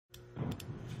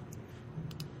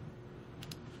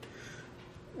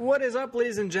What is up,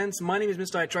 ladies and gents? My name is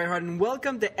MrITryHard, and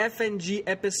welcome to FNG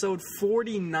episode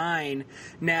 49.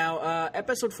 Now,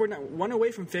 episode 49, one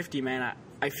away from 50, man.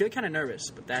 I feel kind of nervous,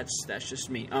 but that's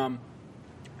just me.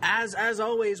 As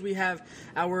always, we have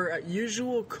our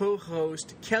usual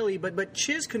co-host, Kelly, but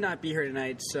Chiz could not be here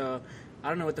tonight, so I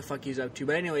don't know what the fuck he's up to.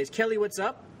 But anyways, Kelly, what's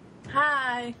up?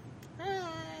 Hi.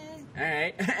 All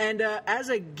right, and as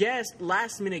a guest,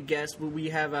 last-minute guest, we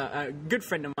have a good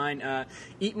friend of mine,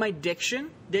 Eat My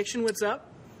Diction. Diction, what's up?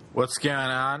 What's going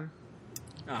on?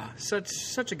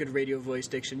 Such a good radio voice,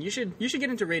 Diction. You should get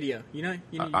into radio.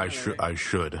 I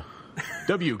should.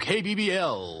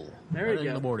 WKBBL. There we go.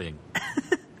 In the morning.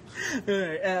 All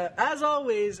right, as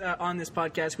always on this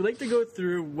podcast, we like to go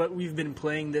through what we've been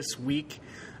playing this week.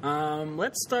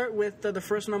 Let's start with the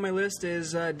first one on my list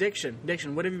is Diction.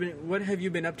 Diction, what have you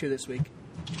been up to this week?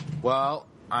 Well,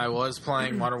 I was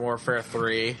playing Modern Warfare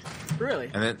 3. Really?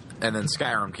 And then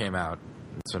Skyrim came out.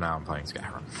 So now I'm playing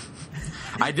Skyrim.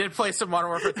 I did play some Modern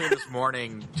Warfare 3 this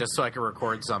morning just so I could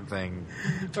record something.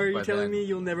 Are you telling me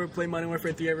you'll never play Modern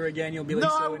Warfare 3 ever again? You'll be like,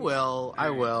 no, I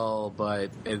will, but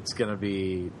it's gonna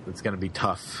be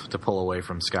tough to pull away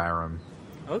from Skyrim.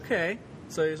 Okay.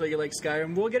 So you like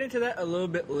Skyrim. We'll get into that a little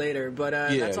bit later, but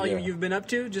that's all you've been up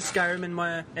to? Just Skyrim and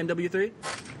my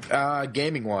MW3?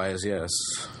 Gaming-wise, yes.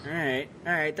 All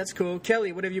right, that's cool.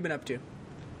 Kelly, what have you been up to?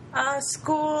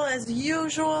 School as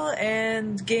usual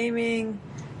and gaming,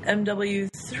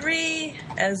 MW3,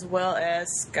 as well as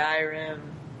Skyrim.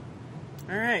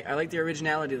 All right, I like the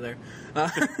originality there.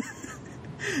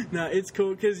 No, it's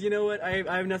cool, because you know what?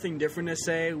 I have nothing different to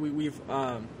say. We've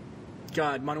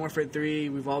God, Modern Warfare 3,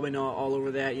 we've all been all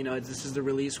over that. You know, this is the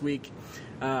release week.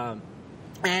 And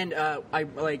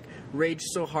I raged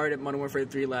so hard at Modern Warfare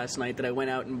 3 last night that I went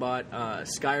out and bought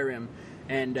Skyrim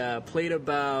and played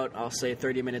about, I'll say,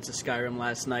 30 minutes of Skyrim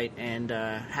last night and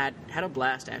had a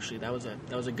blast, actually. That was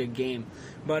a good game.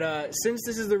 But since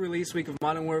this is the release week of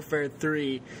Modern Warfare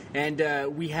 3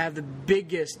 and we have the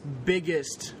biggest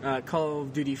Call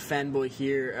of Duty fanboy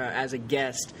here as a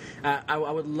guest, I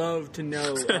would love to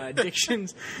know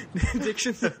Diction's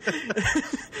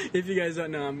if you guys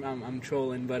don't know, I'm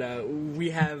trolling, but we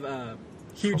have a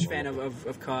huge fan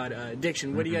of COD.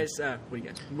 Diction, what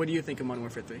do you think of Modern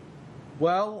Warfare 3?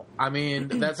 Well, I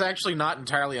mean, that's actually not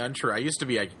entirely untrue. I used to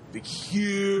be a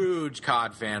huge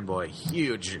COD fanboy.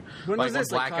 Huge. When was this,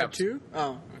 Black COD Ops 2?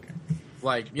 Oh,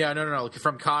 okay. No.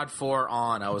 From COD 4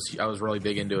 on, I was really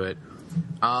big into it.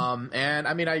 And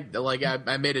I mean,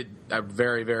 I made it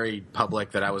very, very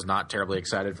public that I was not terribly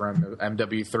excited for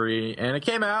MW3, and it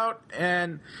came out,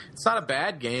 and it's not a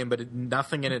bad game, but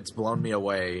nothing in it's blown me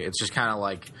away. It's just kind of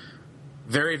like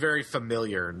very, very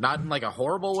familiar, not in like a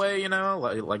horrible way, you know,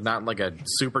 like not in like a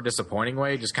super disappointing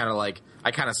way. Just kind of like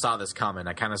I kind of saw this coming.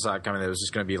 I kind of saw it coming. That it was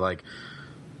just going to be like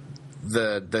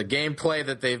the gameplay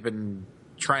that they've been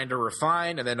trying to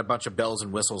refine, and then a bunch of bells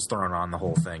and whistles thrown on the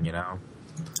whole thing, you know.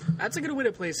 That's a good way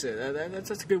to place it.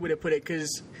 That's a good way to put it,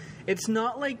 because it's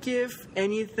not like if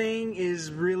anything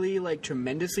is really like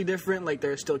tremendously different. Like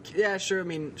there's still, yeah, sure. I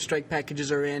mean, strike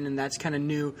packages are in, and that's kind of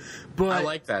new. But I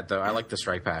like that though. I like the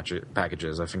strike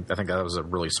packages. I think that was a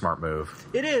really smart move.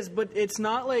 It is, but it's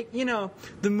not like, you know,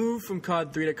 the move from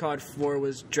COD 3 to COD 4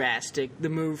 was drastic. The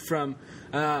move from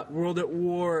World at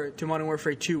War to Modern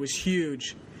Warfare 2 was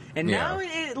huge. And now,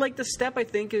 the step I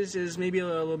think is maybe a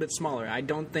little bit smaller. I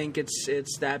don't think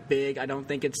it's that big. I don't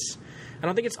think it's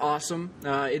awesome.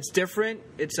 It's different.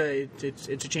 It's a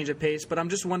change of pace. But I'm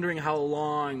just wondering how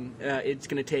long it's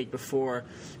going to take before,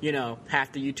 you know,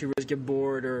 half the YouTubers get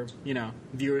bored or, you know,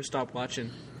 viewers stop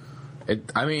watching.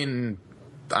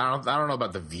 I don't know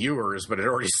about the viewers, but it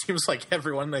already seems like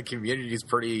everyone in the community is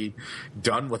pretty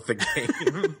done with the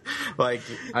game.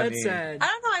 That's sad. I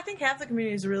don't know. I think half the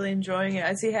community is really enjoying it.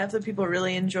 I see half the people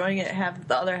really enjoying it, half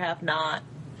the other half not.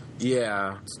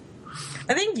 Yeah.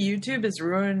 I think YouTube has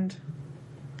ruined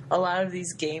a lot of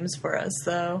these games for us,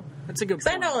 though. That's a good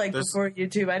point. I know, before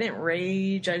YouTube, I didn't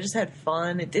rage. I just had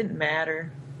fun. It didn't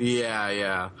matter.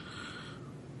 Yeah.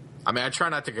 I mean, I try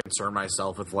not to concern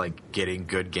myself with, getting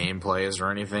good gameplays or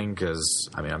anything, because,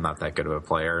 I mean, I'm not that good of a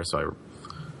player, so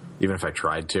even if I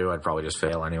tried to, I'd probably just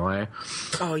fail anyway.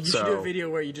 Oh, you should do a video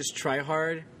where you just try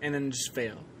hard and then just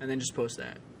fail, and then just post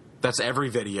that. That's every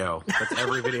video. That's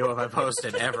every video I've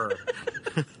posted ever.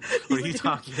 What are you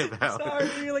talking about?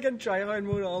 Sorry, you're on tryhard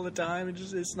mode all the time, and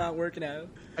it's not working out.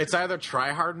 It's either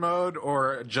tryhard mode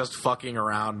or just fucking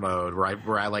around mode, where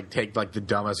I take the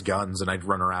dumbest guns and I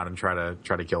run around and try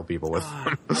to kill people with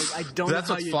them. I don't. That's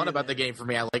know what's fun about the game for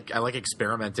me. I like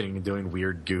experimenting and doing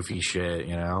weird, goofy shit,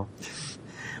 you know.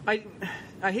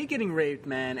 I hate getting raped,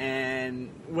 man,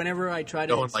 and whenever I try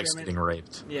to No one likes getting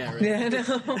raped. Yeah, right. Yeah,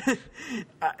 no.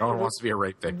 No one wants to be a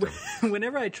rape victim.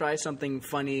 Whenever I try something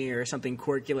funny or something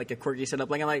quirky, like a quirky setup,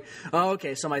 like I'm like, oh,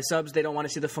 okay, so my subs, they don't want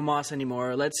to see the FAMAS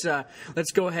anymore. Let's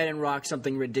go ahead and rock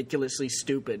something ridiculously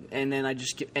stupid, and then I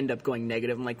just end up going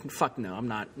negative. I'm like, fuck no, I'm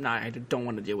not. I don't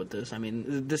want to deal with this. I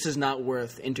mean, this is not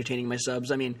worth entertaining my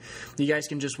subs. I mean, you guys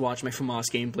can just watch my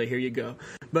FAMAS gameplay. Here you go.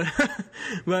 But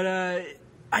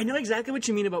I know exactly what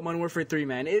you mean about Modern Warfare 3,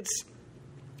 man.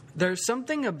 There's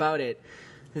something about it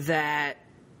that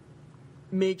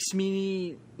makes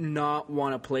me not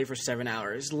want to play for 7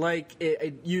 hours like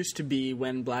it used to be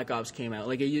when Black Ops came out,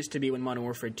 like it used to be when Modern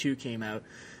Warfare 2 came out.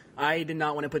 I did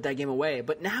not want to put that game away,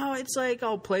 but now it's like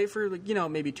I'll play for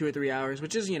maybe 2 or 3 hours,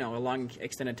 which is a long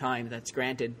extended time, that's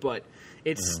granted, but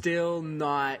it's still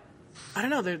not, I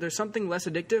don't know, there's something less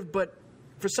addictive, but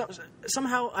for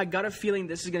somehow I got a feeling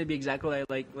this is going to be exactly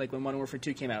like when Modern Warfare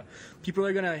 2 came out. People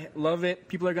are going to love it,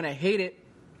 people are going to hate it,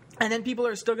 and then people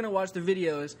are still going to watch the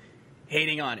videos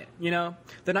hating on it,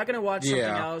 They're not going to watch something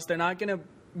else. They're not going to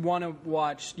want to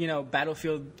watch,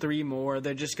 Battlefield 3 more.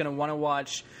 They're just going to want to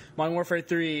watch Modern Warfare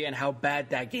 3 and how bad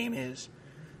that game is.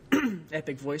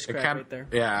 Epic voice crack right there.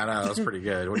 Yeah, I know. That was pretty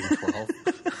good. What are you, 12?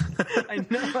 I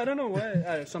know. I don't know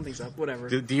what. Something's up. Whatever.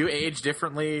 Do you age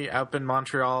differently up in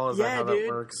Montreal? Is that how that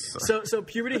works? So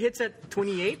puberty hits at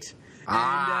 28.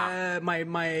 And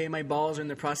my balls are in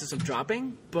the process of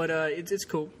dropping. But it's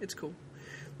cool. It's cool.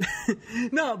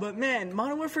 No, but man,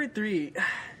 Modern Warfare 3...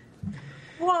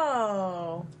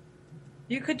 Whoa.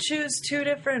 You could choose 2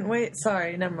 different ways.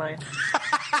 Sorry, never mind.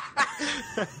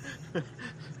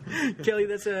 Kelly,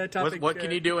 that's a topic. What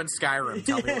can you do in Skyrim?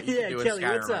 Tell me what you can do Kelly, in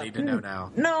Skyrim. what's up? I need to know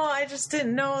now. No, I just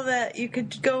didn't know that you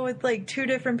could go with 2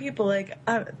 different people.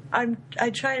 I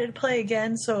tried to play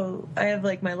again, so I have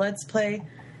my Let's Play,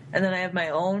 and then I have my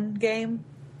own game.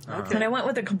 Okay. And I went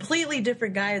with a completely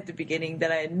different guy at the beginning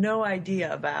that I had no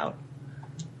idea about,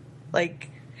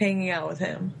 hanging out with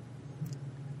him.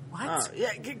 What?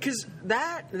 Yeah, because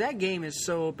that game is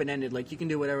so open-ended. You can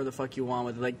do whatever the fuck you want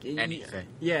with it. Anything.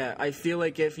 Yeah, I feel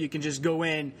like if you can just go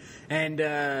in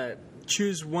and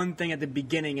choose one thing at the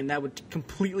beginning, and that would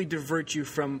completely divert you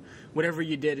from whatever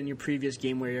you did in your previous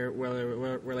game where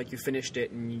you finished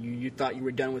it and you thought you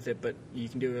were done with it, but you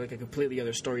can do a completely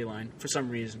other storyline for some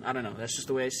reason. I don't know. That's just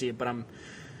the way I see it. But I'm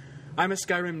a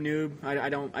Skyrim noob.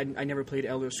 I never played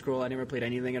Elder Scroll. I never played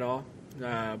anything at all.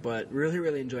 But really,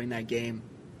 really enjoying that game.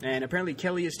 And apparently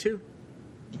Kelly is too.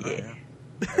 Yeah.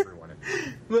 Everyone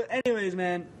is. But anyways,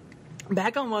 man,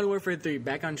 back on Modern Warfare 3,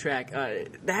 back on track.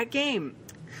 That game,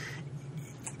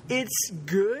 it's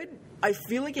good. I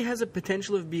feel like it has a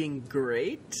potential of being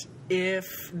great if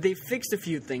they fixed a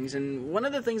few things. And one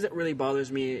of the things that really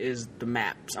bothers me is the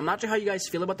maps. I'm not sure how you guys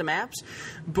feel about the maps,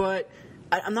 but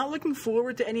I'm not looking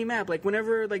forward to any map.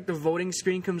 Whenever the voting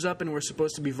screen comes up and we're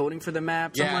supposed to be voting for the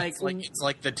maps, yeah, I'm it's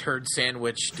like the turd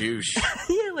sandwich douche.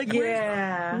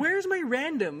 Yeah, where's my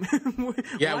random?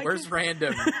 Where's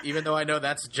random? Even though I know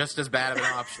that's just as bad of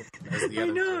an option as the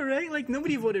other. I know, right?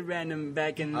 Nobody voted random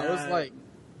back in. I was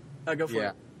go for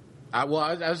it. I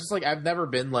was just I've never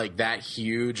been that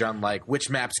huge on which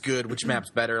map's good, which map's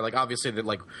better. Obviously that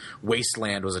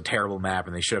Wasteland was a terrible map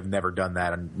and they should have never done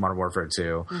that in Modern Warfare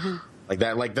 2. Mm-hmm.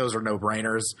 Those are no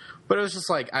brainers. But it was just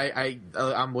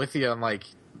I'm with you on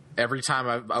every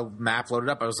time a map loaded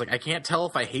up, I was I can't tell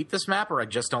if I hate this map or I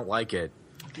just don't like it.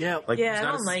 Yeah, yeah, it's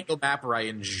not a single map where I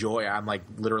enjoy. I'm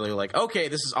literally okay,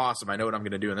 this is awesome. I know what I'm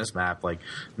going to do in this map.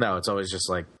 No, it's always just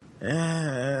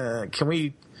can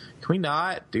we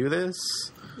not do this?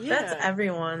 Yeah. That's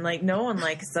everyone. No one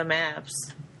likes the maps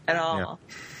at all. Yeah.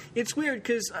 It's weird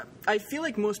because I feel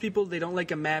like most people, they don't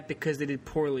like a map because they did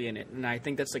poorly in it. And I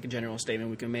think that's a general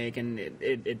statement we can make, and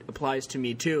it applies to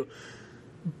me too.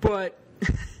 But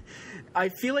I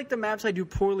feel like the maps I do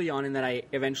poorly on and that I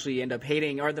eventually end up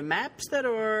hating are the maps that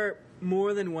are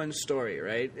more than one story,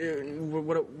 right?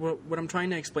 What I'm trying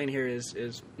to explain here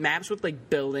is maps with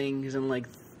buildings and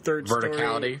third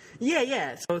verticality. Story.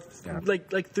 Yeah. So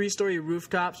 3-story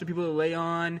rooftops for people to lay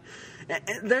on. And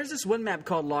there's this one map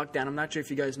called Lockdown. I'm not sure if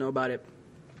you guys know about it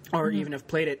or even have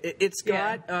played it. It's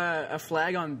got a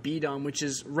flag on B-Dom, which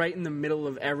is right in the middle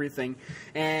of everything.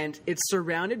 And it's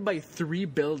surrounded by 3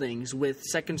 buildings with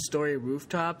second-story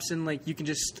rooftops. And, you can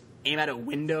just aim at a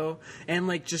window and,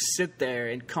 just sit there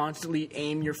and constantly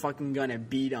aim your fucking gun at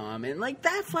B-Dom. And,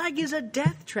 that flag is a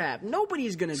death trap.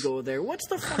 Nobody's gonna go there. What's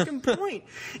the fucking point?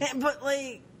 But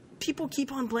people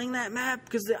keep on playing that map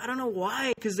because I don't know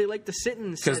why. Because they like to sit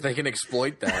and because they can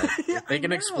exploit that. If they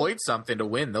can exploit something to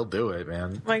win, they'll do it,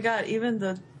 man. Oh my God, even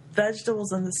the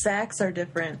vegetables and the sacks are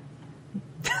different.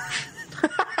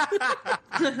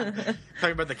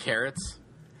 Talking about the carrots?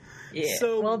 Yeah.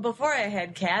 So- well, before I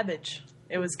had cabbage.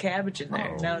 It was cabbage in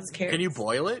there. Oh. Now it's carrots. Can you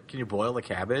boil it? Can you boil the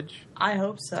cabbage? I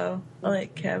hope so. I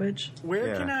like cabbage. Where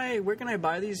Yeah. can I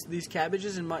buy these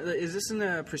cabbages? Is this in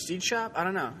the Prestige shop? I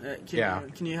don't know. Can you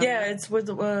help Yeah, me? it's with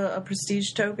a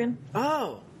prestige token.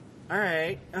 Oh, all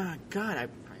right. God,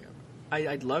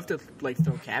 I'd love to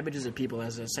throw cabbages at people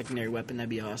as a secondary weapon. That'd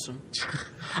be awesome.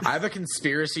 I have a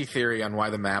conspiracy theory on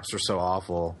why the maps are so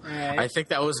awful. Right. I think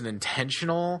that was an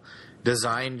intentional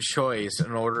design choice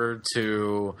in order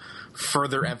to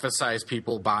further emphasize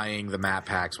people buying the map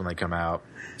packs when they come out,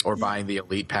 or buying the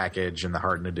elite package and the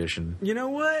hardened edition. You know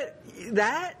what?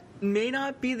 That may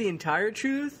not be the entire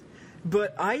truth,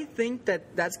 but I think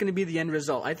that's going to be the end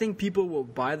result. I think people will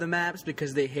buy the maps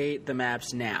because they hate the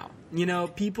maps now. You know,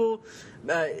 people...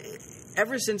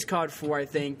 ever since COD 4, I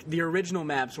think, the original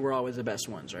maps were always the best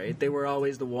ones, right? They were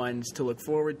always the ones to look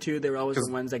forward to. They were always the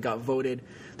ones that got voted.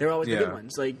 They were always the good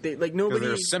ones. Like nobody...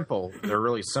 They're simple. They're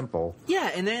really simple.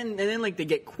 Yeah, and then they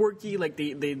get quirky. Like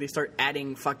they start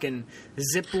adding fucking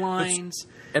zip lines.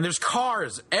 And there's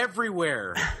cars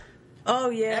everywhere.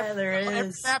 Oh yeah, there Every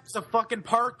is. map's a fucking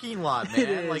parking lot, man. It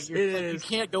is, You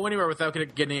can't go anywhere without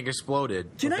getting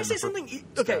exploded. Can I say something?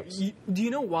 Okay, do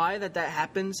you know why that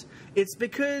happens? It's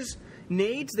because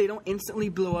nades, they don't instantly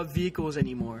blow up vehicles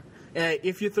anymore.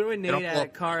 If you throw a nade at a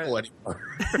car... No,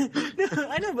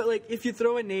 I know, but if you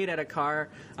throw a nade at a car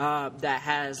that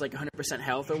has 100%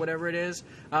 health or whatever it is,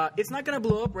 it's not going to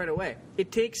blow up right away.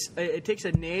 It takes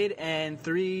a nade and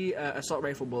 3 assault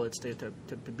rifle bullets to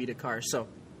beat a car. So...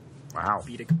 Wow.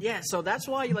 Yeah, so that's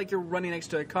why you're running next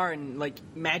to a car and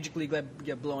magically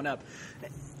get blown up.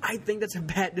 I think that's a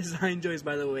bad design choice,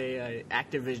 by the way,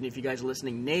 Activision. If you guys are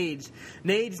listening, nades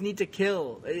need to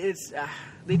kill. It's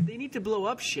they need to blow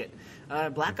up shit.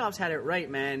 Black Ops had it right,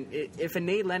 man. If a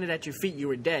nade landed at your feet, you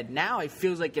were dead. Now it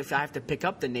feels like if I have to pick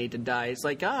up the nade to die, it's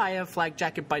I have flak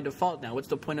jacket by default now. What's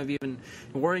the point of even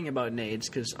worrying about nades?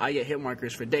 Because I get hit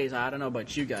markers for days. I don't know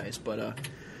about you guys, but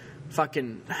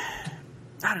fucking.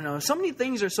 I don't know. So many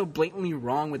things are so blatantly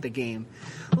wrong with the game.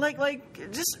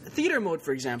 Like just theater mode,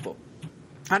 for example.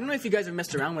 I don't know if you guys have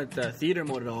messed around with theater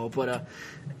mode at all, but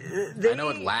I know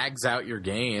it lags out your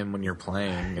game when you're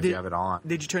playing if you have it on.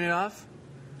 Did you turn it off?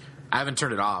 I haven't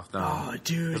turned it off, though. Oh,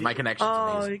 dude. 'Cause my connection's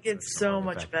amazing. It gets so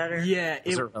much better. Yeah.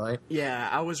 Is it really? Yeah,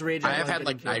 I was raging. I have had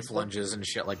getting knife killed. lunges and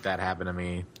shit like that happen to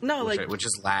me. No, which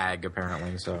is lag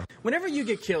apparently. So whenever you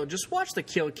get killed, just watch the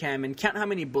kill cam and count how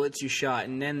many bullets you shot,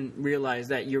 and then realize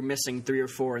that you're missing 3 or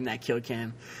 4 in that kill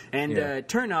cam, and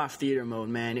turn off theater mode,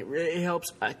 man. It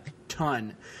helps a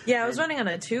ton. Yeah, I was running on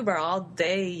a 2-bar all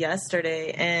day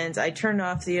yesterday, and I turned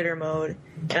off theater mode,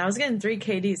 and I was getting 3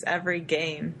 KDs every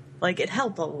game. It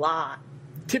helped a lot.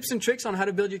 Tips and tricks on how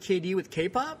to build your KD with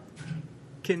K-pop?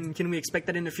 Can we expect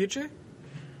that in the future?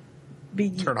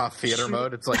 turn off theater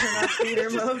mode. It's turn off theater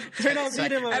mode. Turn off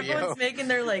theater mode. Everyone's making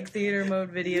their theater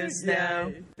mode videos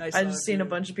now. I I saw just it seen a too.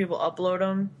 bunch of people upload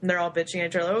them, and they're all bitching at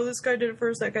each other. Oh, this guy did it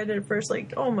first. That guy did it first.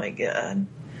 Oh my god!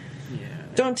 Yeah.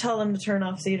 Don't tell them to turn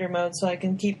off theater mode so I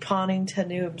can keep pawning to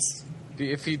noobs.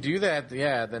 if you do that,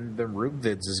 then Rube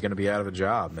Vids is going to be out of a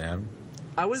job, man.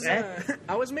 I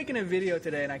was making a video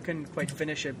today and I couldn't quite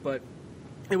finish it, but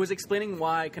it was explaining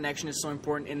why connection is so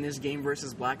important in this game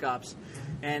versus Black Ops.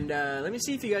 And let me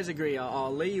see if you guys agree.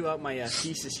 I'll lay you out my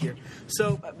thesis here.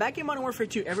 So back in Modern Warfare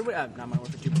 2, everybody not Modern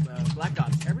Warfare 2, but Black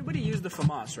Ops, everybody used the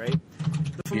FAMAS, right?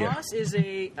 The FAMAS is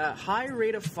a high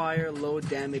rate of fire, low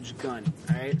damage gun.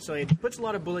 All right, so it puts a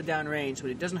lot of bullet down range, but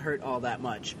it doesn't hurt all that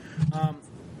much.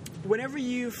 Whenever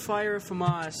you fire a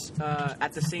FAMAS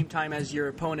at the same time as your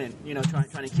opponent,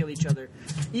 trying to kill each other,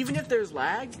 even if there's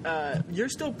lag, you're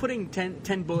still putting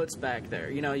 10 bullets back there.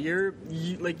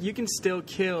 You can still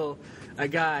kill a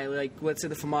guy. Let's say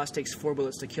the FAMAS takes 4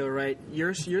 bullets to kill, right?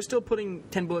 You're still putting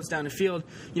 10 bullets down the field.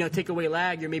 Take away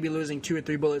lag, you're maybe losing 2 or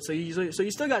 3 bullets. So you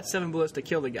still got 7 bullets to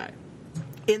kill the guy.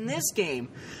 In this game,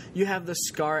 you have the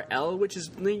Scar L, which is,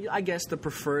 I guess, the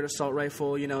preferred assault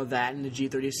rifle, that and the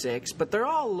G36. But they're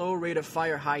all low rate of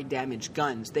fire, high damage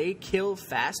guns. They kill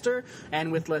faster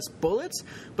and with less bullets,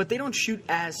 but they don't shoot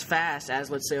as fast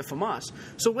as, let's say, a FAMAS.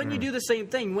 So when you do the same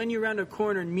thing, when you round a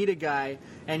corner and meet a guy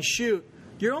and shoot,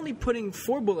 you're only putting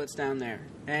 4 bullets down there.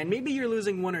 And maybe you're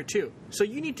losing 1 or 2. So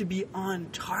you need to be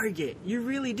on target. You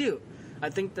really do. I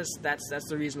think that's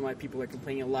the reason why people are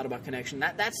complaining a lot about connection.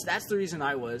 That's the reason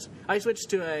I was. I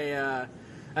switched to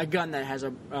a gun that has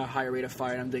a higher rate of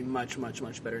fire, and I'm doing much, much,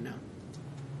 much better now.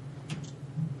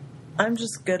 I'm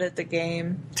just good at the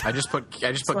game. I just put why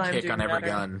I'm kick doing on every better.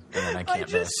 gun, and then I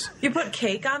can't miss. You put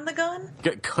cake on the gun?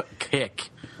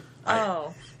 Kick.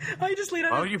 Oh. I just laid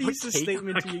out a thesis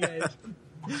statement to you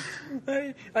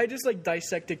guys. I just like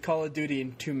dissected Call of Duty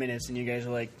in 2 minutes, and you guys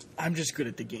are like, I'm just good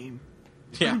at the game.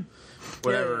 Yeah.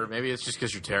 Whatever. Maybe it's just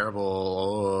because you're terrible.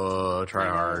 Oh, try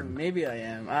hard. Maybe I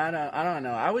am. I don't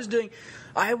know.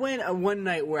 I went one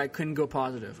night where I couldn't go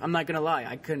positive. I'm not gonna lie.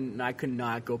 I could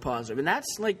not go positive, and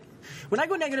that's like when I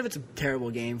go negative, it's a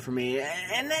terrible game for me.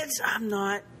 And I'm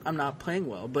not playing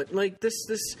well. But like this.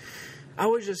 I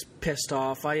was just pissed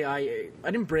off. I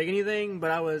didn't break anything,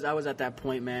 but I was at that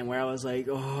point, man, where I was like,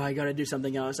 oh, I gotta do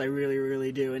something else. I really,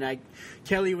 really do. And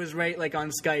Kelly was right, like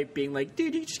on Skype, being like,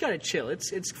 dude, you just gotta chill.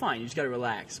 It's fine. You just gotta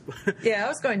relax. Yeah, I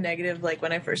was going negative like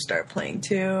when I first started playing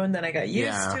too, and then I got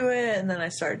used to it, and then I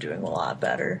started doing a lot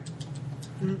better.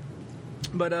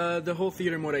 But the whole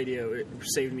theater mode idea, it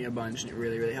saved me a bunch, and it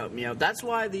really, really helped me out. That's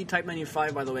why the Type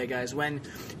 95, by the way, guys, when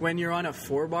you're on a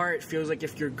 4-bar, it feels like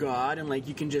if you're God, and like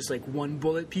you can just like one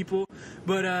bullet people.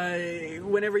 But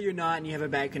whenever you're not and you have a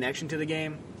bad connection to the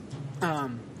game,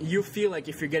 you feel like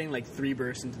if you're getting like 3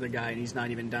 bursts into the guy and he's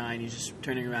not even dying, he's just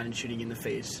turning around and shooting you in the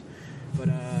face. But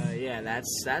yeah,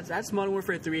 that's Modern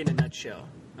Warfare 3 in a nutshell.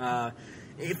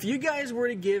 If you guys were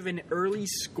to give an early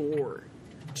score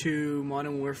to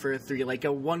Modern Warfare 3, like a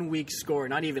 1-week score,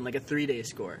 not even like a 3-day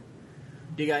score,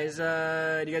 do you guys got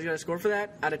a score for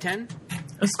that out of 10?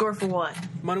 A score for what?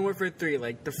 Modern Warfare 3,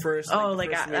 like the first.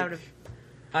 Like first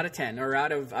out of 10, or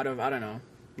out of I don't know.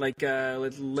 Like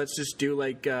let's just do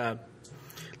like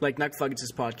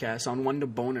Nuckfuggets' podcast on 1 to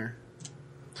boner.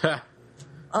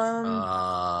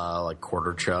 Like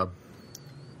quarter chub.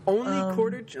 Only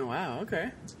quarter. Oh, wow.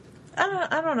 Okay.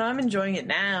 I don't know. I'm enjoying it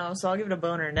now, so I'll give it a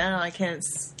boner now. I can't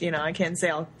say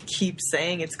I'll keep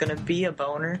saying it's going to be a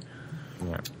boner.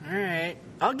 Yeah. All right.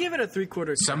 I'll give it a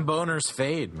 3/4. Some boners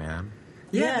fade, man.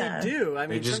 Yeah, they do. I mean,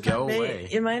 they just go away.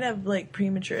 It might have like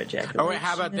premature ejaculation. Oh wait,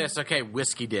 how about this? Okay,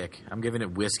 whiskey dick. I'm giving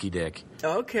it whiskey dick.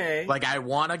 Okay. Like I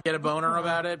want to get a boner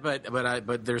about it,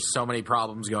 but there's so many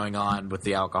problems going on with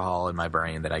the alcohol in my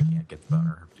brain that I can't get the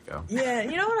boner to go. Yeah,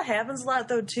 you know what happens a lot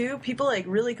though too? People like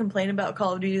really complain about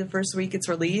Call of Duty the first week it's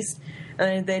released,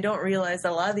 and they don't realize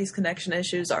that a lot of these connection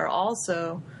issues are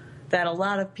also that a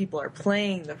lot of people are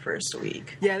playing the first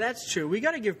week. Yeah, that's true. We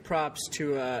got to give props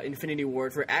to Infinity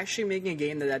Ward for actually making a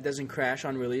game that doesn't crash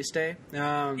on release day.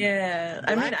 Yeah,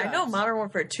 I mean, I know Modern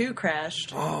Warfare 2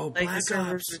 crashed. Oh, like Black the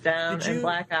servers Ops. were down, and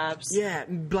Black Ops. Yeah,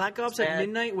 Black Ops at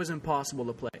midnight was impossible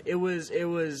to play. It was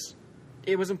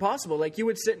impossible. Like you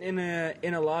would sit in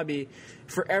a lobby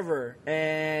forever,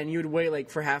 and you would wait like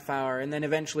for half hour, and then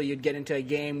eventually you'd get into a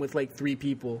game with like 3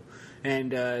 people.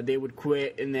 And they would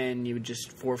quit, and then you would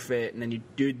just forfeit, and then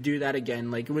you do that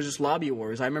again. Like, it was just lobby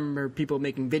wars. I remember people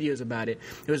making videos about it.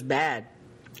 It was bad.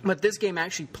 But this game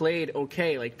actually played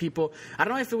okay. Like, people... I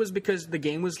don't know if it was because the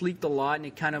game was leaked a lot, and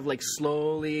it kind of, like,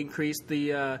 slowly increased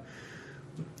the... I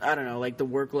don't know, like, the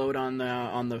workload on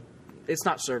the... It's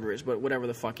not servers, but whatever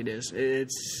the fuck it is.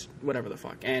 It's whatever the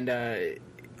fuck. And...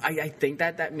 I think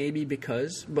that may be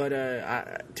because, but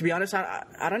to be honest,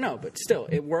 I don't know. But still,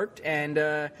 it worked, and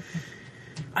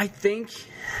I think,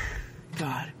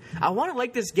 God, I want to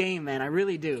like this game, man. I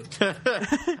really do.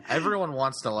 Everyone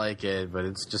wants to like it, but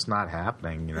it's just not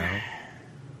happening, you know.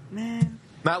 Man,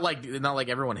 not like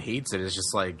everyone hates it. It's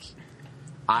just like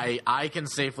I can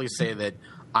safely say that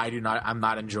I'm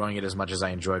not enjoying it as much as I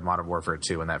enjoyed Modern Warfare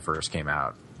 2 when that first came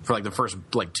out. For like the first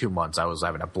 2 months, I was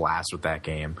having a blast with that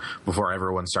game before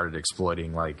everyone started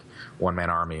exploiting like one-man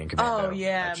army and commando. Oh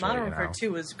yeah, actually, Modern Warfare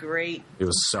 2 was great. It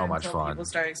was so much fun. People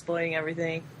started exploiting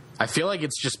everything. I feel like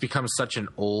it's just become such an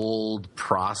old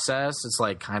process. It's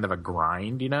like kind of a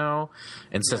grind, you know?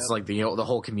 And since like the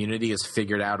whole community has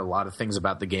figured out a lot of things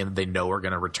about the game that they know are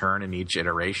going to return in each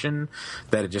iteration,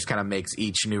 that it just kind of makes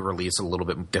each new release a little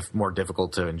bit more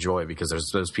difficult to enjoy because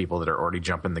there's those people that are already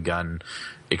jumping the gun,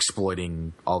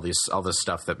 exploiting all this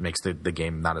stuff that makes the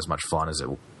game not as much fun as it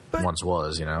once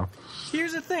was, you know?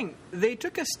 Here's the thing. They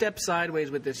took a step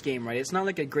sideways with this game, right? It's not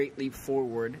like a great leap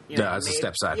forward. Yeah, it's a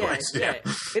step sideways. Yeah.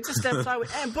 It's a step sideways.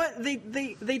 But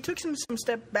they took some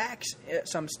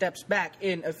steps back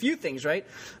in a few things, right?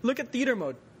 Look at theater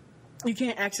mode. You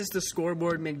can't access the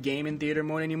scoreboard mid-game in theater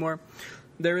mode anymore.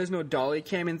 There is no dolly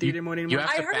cam in theater mode anymore. You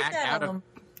have to back out of...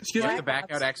 Excuse me? You have to back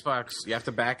out Xbox. You have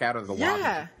to back out of the lobby.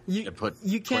 Yeah.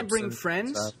 You can't bring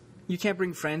friends. You can't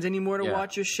bring friends anymore to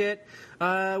watch your shit.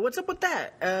 What's up with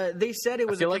that? They said it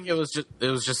was. I feel like it was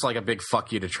just like a big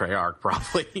fuck you to Treyarch,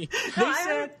 probably. They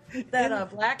said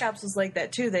that Black Ops was like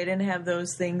that too. They didn't have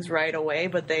those things right away,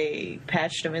 but they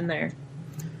patched them in there.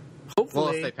 Hopefully,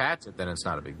 well, if they patch it, then it's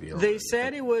not a big deal. They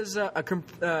said it was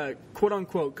a quote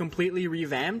unquote completely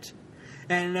revamped.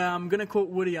 And I'm gonna quote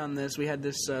Woody on this. We had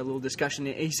this little discussion.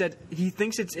 He said he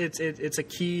thinks it's a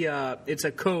key, it's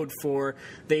a code for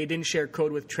they didn't share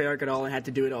code with Treyarch at all and had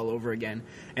to do it all over again.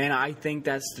 And I think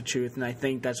that's the truth, and I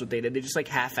think that's what they did. They just like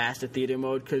half-assed the theater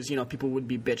mode because people would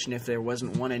be bitching if there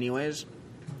wasn't one anyways.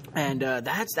 And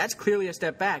that's clearly a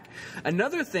step back.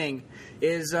 Another thing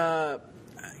is not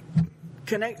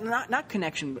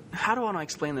connection, but how do I want to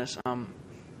explain this?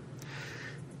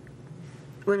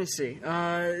 Let me see.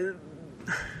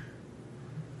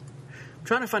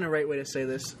 Trying to find the right way to say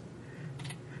this.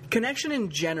 Connection in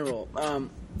general.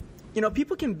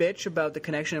 People can bitch about the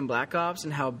connection in Black Ops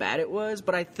and how bad it was,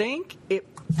 but I think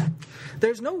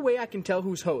there's no way I can tell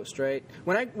who's host, right?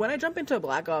 When I jump into a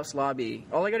Black Ops lobby,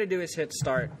 all I got to do is hit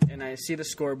start, and I see the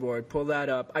scoreboard, pull that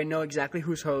up. I know exactly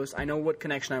who's host. I know what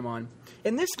connection I'm on.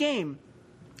 In this game,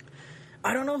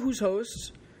 I don't know who's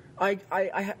host. I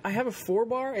have a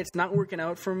 4-bar. It's not working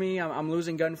out for me. I'm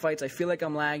losing gunfights. I feel like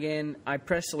I'm lagging. I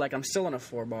press select. I'm still on a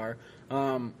 4-bar.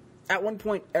 At one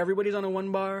point, everybody's on a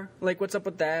 1-bar. Like, what's up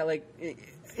with that? Like,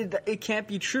 it can't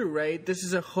be true, right? This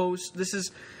is a host.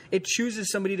 It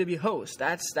chooses somebody to be host.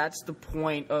 That's the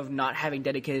point of not having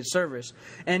dedicated servers.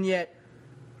 And yet,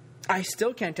 I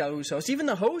still can't tell who's host. Even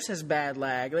the host has bad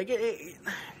lag. Like,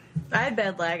 I had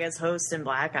bad lag as host in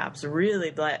Black Ops.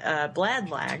 Really bad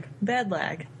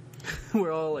lag.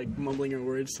 We're all like mumbling our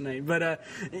words tonight. But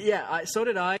so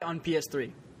did I on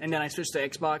PS3. And then I switched to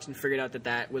Xbox and figured out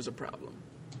that was a problem.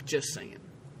 Just saying.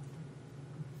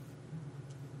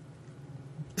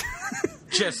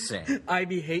 Just saying. I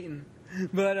be hating.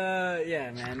 But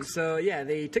yeah, man. So yeah,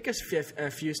 they took us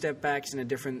a few step backs in a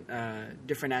different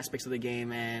aspects of the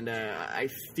game, and I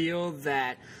feel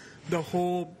that the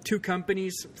whole two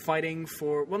companies fighting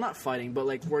for, well, not fighting, but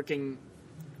like working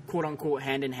quote unquote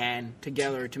hand in hand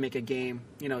together to make a game,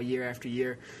 year after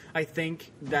year. I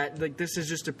think that like this is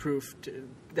just a proof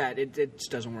that it just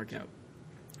doesn't work out.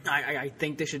 I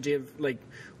think they should give like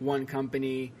one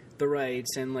company the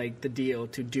rights and like the deal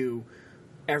to do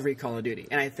every Call of Duty,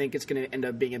 and I think it's going to end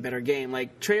up being a better game.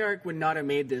 Like Treyarch would not have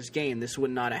made this game. This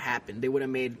would not have happened. They would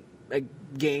have made a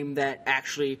game that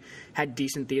actually had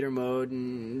decent theater mode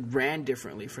and ran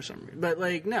differently for some reason. But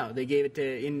like no, they gave it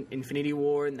to Infinity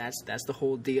Ward, and that's the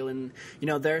whole deal. And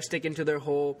they're sticking to their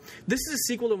whole. This is a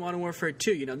sequel to Modern Warfare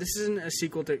 2. This isn't a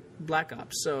sequel to Black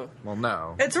Ops. So well,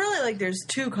 no, it's really like there's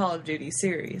two Call of Duty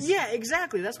series. Yeah,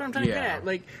 exactly. That's what I'm trying to get at.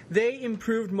 Like they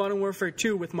improved Modern Warfare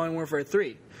 2 with Modern Warfare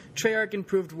 3. Treyarch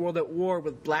improved World at War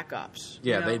with Black Ops.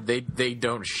 Yeah, they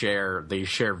don't share. They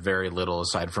share very little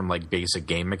aside from like basic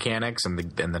game mechanics and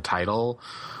the title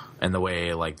and the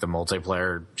way like the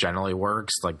multiplayer generally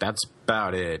works. Like that's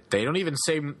about it. They don't even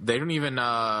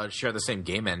share the same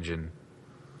game engine.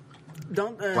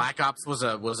 Black Ops was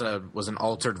an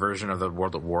altered version of the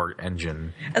World at War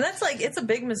engine, and that's like it's a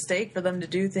big mistake for them to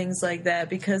do things like that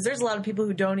because there's a lot of people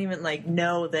who don't even like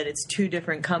know that it's two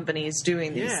different companies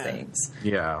doing these things.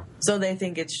 Yeah, so they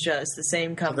think it's just the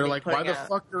same company. So they're like,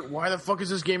 why the fuck is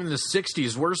this game in the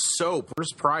 '60s? Where's Soap?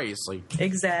 Where's Price? Like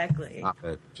exactly. Stop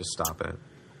it! Just stop it.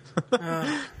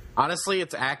 Honestly,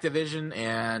 it's Activision,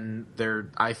 and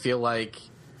I feel like.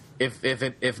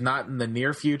 If not in the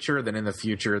near future, then in the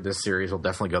future, this series will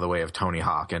definitely go the way of Tony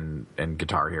Hawk and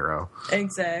Guitar Hero.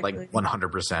 Exactly. Like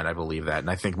 100%, I believe that. And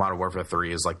I think Modern Warfare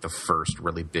 3 is like the first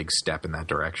really big step in that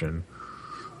direction.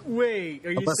 Wait,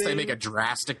 are you Unless saying... they make a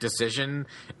drastic decision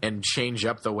and change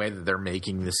up the way that they're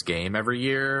making this game every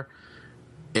year,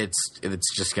 it's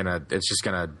just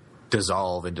gonna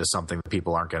dissolve into something that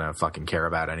people aren't gonna fucking care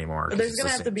about anymore. There's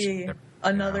gonna have to be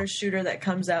another shooter that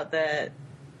comes out that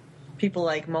people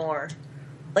like more.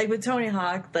 Like with Tony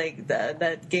Hawk, like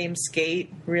that game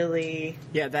Skate really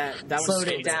that slowed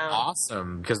it down.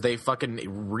 Awesome because they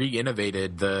fucking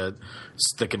re-innovated the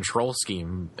control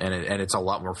scheme and it's a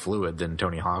lot more fluid than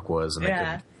Tony Hawk was. And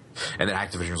and then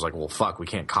Activision was like, well, fuck, we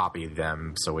can't copy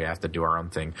them, so we have to do our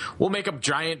own thing. We'll make a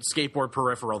giant skateboard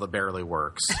peripheral that barely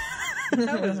works.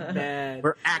 That was bad.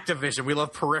 We're Activision. We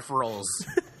love peripherals.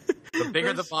 The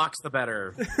bigger the box, the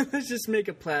better. Let's just make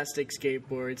a plastic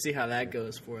skateboard, see how that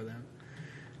goes for them.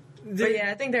 But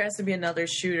yeah, I think there has to be another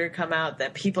shooter come out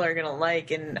that people are going to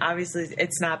like, and obviously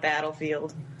it's not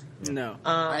Battlefield. No.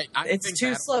 It's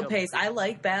too slow paced. I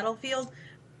like Battlefield,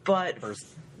 but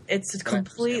it's a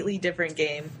completely different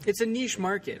game. It's a niche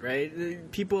market,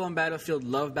 right? People on Battlefield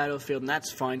love Battlefield, and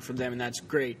that's fine for them, and that's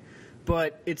great.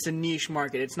 But it's a niche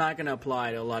market. It's not going to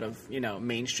apply to a lot of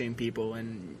mainstream people.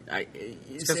 And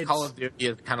it's because Call of Duty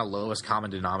is kind of lowest common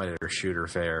denominator shooter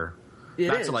fare.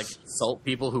 Not to like insult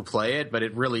people who play it, but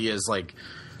it really is like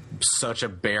such a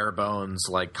bare bones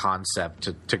like concept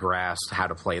to grasp how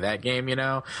to play that game. You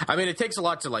know, I mean, it takes a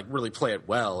lot to like really play it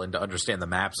well and to understand the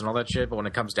maps and all that shit. But when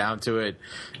it comes down to it,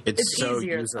 it's so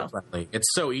user friendly. It's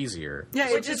so easier.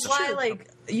 Yeah, which is why like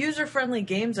user friendly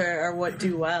games are what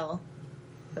do well.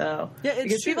 So yeah,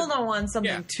 because people don't want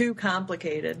something too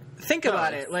complicated. Think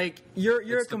about it. Like you're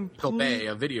a complete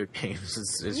of video games.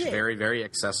 It's very, very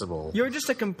accessible. You're just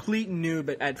a complete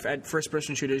noob at first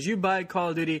person shooters. You buy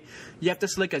Call of Duty, you have to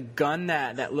select a gun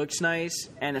that looks nice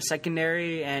and a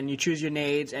secondary, and you choose your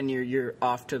nades, and you're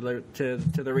off to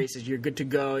the races. You're good to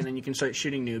go, and then you can start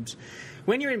shooting noobs.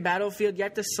 When you're in Battlefield, you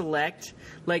have to select,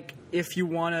 like, if you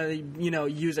want to,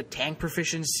 use a tank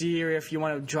proficiency or if you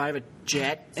want to drive a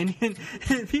jet. And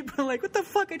people are like, what the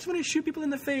fuck? I just want to shoot people in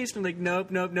the face. And I'm like,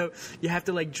 nope. You have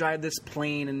to, like, drive this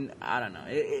plane. And I don't know.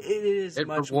 It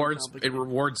more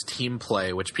rewards team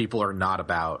play, which people are not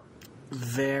about.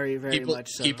 Very, very much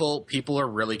so. People are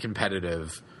really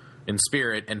competitive in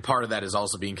spirit, and part of that is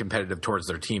also being competitive towards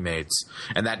their teammates,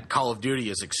 and that Call of Duty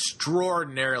is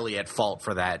extraordinarily at fault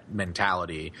for that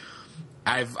mentality.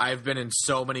 I've been in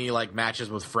so many like matches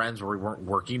with friends where we weren't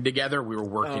working together. We were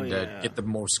working to get the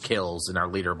most kills in our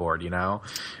leaderboard.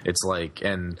 It's like,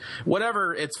 and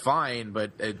whatever, it's fine,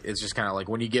 but it's just kind of like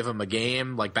when you give them a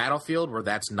game like Battlefield where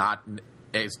that's not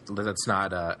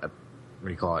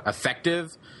effective.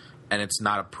 And it's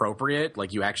not appropriate.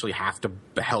 Like, you actually have to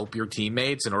help your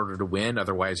teammates in order to win.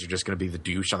 Otherwise, you're just going to be the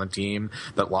douche on the team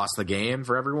that lost the game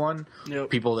for everyone. Yep.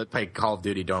 People that play Call of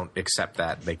Duty don't accept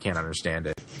that. They can't understand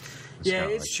it.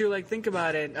 It's true. Like, think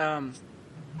about it.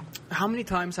 How many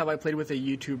times have I played with a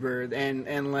YouTuber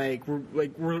and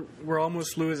we're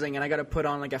almost losing, and I got to put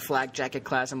on like a flak jacket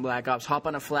class in Black Ops, hop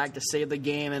on a flag to save the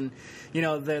game, and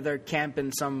they're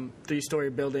camping some 3-story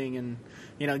building and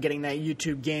getting that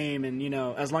YouTube game, and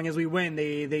as long as we win,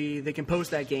 they can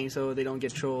post that game so they don't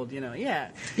get trolled. You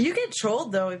get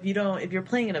trolled though if you're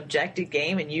playing an objective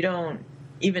game and you don't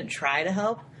even try to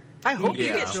help. I hope you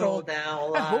get trolled now a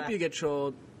lot. I hope you get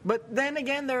trolled. But then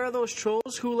again, there are those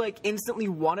trolls who like instantly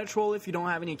want to troll if you don't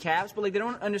have any caps, but like they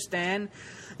don't understand.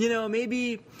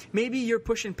 Maybe you're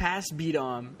pushing past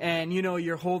B-Dom and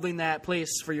you're holding that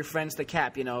place for your friends to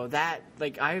cap. That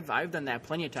like I've done that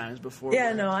plenty of times before.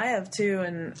 Yeah, no, I have too,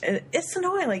 and it's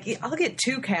annoying. Like I'll get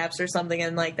 2 caps or something,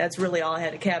 and like that's really all I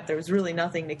had to cap. There was really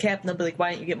nothing to cap, and they'll be like, "Why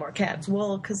didn't you get more caps?"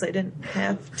 Well, because I didn't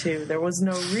have to. There was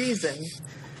no reason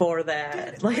for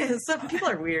that. Like, some people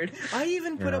are weird. I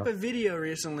even put up a video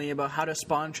recently about how to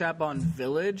spawn trap on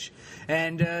Village,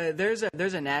 and there's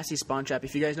a nasty spawn trap.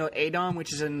 If you guys know ADOM,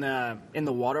 which is in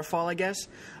the waterfall, I guess.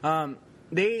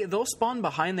 They'll spawn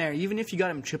behind there, even if you got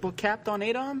them triple capped on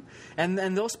ADOM, and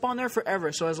they'll spawn there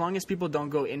forever. So as long as people don't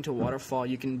go into waterfall,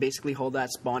 you can basically hold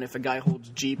that spawn. If a guy holds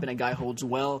Jeep and a guy holds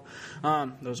well,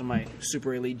 those are my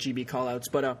super elite GB callouts.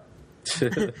 But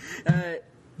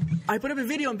I put up a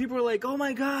video and people were like, "Oh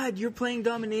my god, you're playing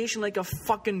domination like a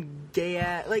fucking gay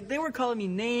ass." Like, they were calling me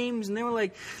names and they were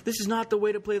like, "This is not the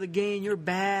way to play the game. You're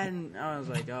bad." And I was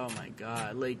like, "Oh my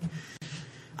god!" Like,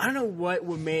 I don't know what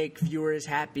would make viewers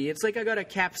happy. It's like I gotta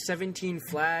cap 17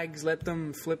 flags, let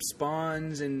them flip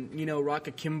spawns, and rock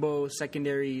akimbo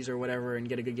secondaries or whatever, and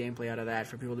get a good gameplay out of that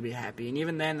for people to be happy. And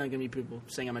even then, there's gonna be people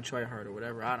saying I'm a tryhard or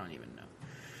whatever. I don't even know.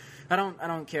 I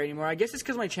don't care anymore. I guess it's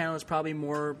because my channel is probably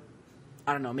more,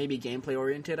 I don't know, maybe gameplay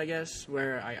oriented, I guess,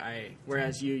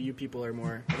 whereas you people are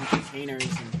more entertainers.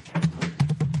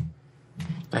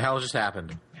 The hell just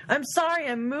happened? I'm sorry,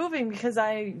 I'm moving because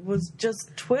I was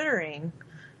just twittering.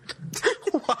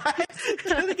 What?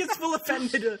 I think it's full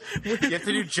offended. You have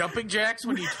to do jumping jacks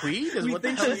when you tweet? We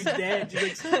think she's dead.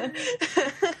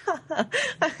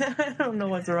 I don't know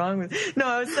what's wrong with. No,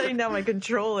 I was setting down my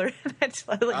controller. You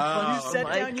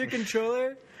set down your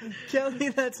controller? Kelly,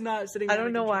 that's not sitting down. I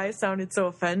don't know why I sounded so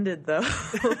offended, though.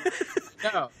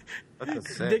 No.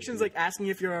 Dixon's like asking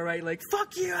if you're alright, like,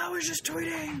 "Fuck you, I was just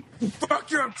tweeting."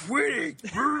 Fuck you, I'm tweeting.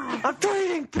 I'm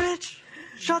tweeting, bitch.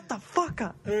 Shut the fuck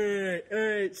up.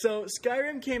 Alright. So,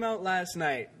 Skyrim came out last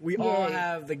night. We all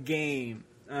have the game.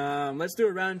 Let's do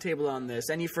a roundtable on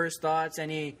this. Any first thoughts?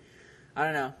 Any, I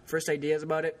don't know, first ideas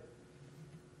about it?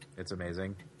 It's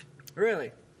amazing.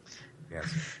 Really?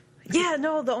 Yes. Yeah,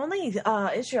 no, the only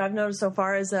issue I've noticed so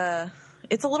far is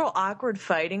it's a little awkward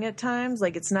fighting at times.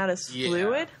 Like, it's not as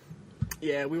fluid.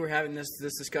 Yeah, we were having this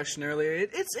discussion earlier.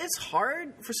 It's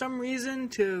hard for some reason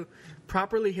to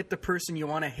properly hit the person you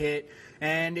want to hit,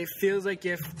 and it feels like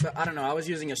I don't know, I was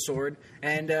using a sword,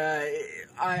 and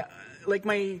I like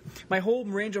my whole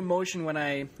range of motion when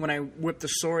I whip the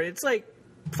sword. It's like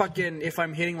fucking if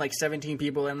I'm hitting like 17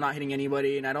 people and I'm not hitting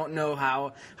anybody, and I don't know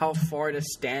how far to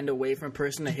stand away from a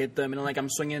person to hit them, and like I'm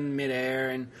swinging midair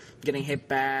and getting hit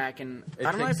back, and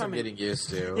I don't know if I'm getting used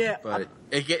to. Yeah, but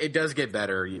it does get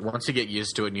better once you get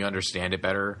used to it and you understand it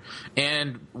better.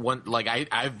 And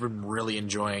I've been really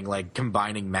enjoying like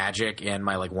combining magic and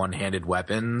my like one-handed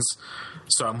weapons.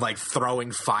 So I'm like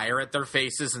throwing fire at their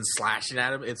faces and slashing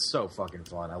at them. It's so fucking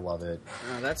fun. I love it.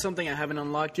 That's something I haven't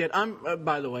unlocked yet.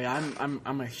 By the way,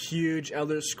 I'm a huge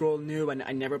Elder Scroll noob.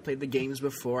 I never played the games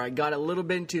before. I got a little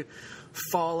bit into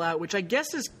Fallout, which I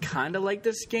guess is kind of like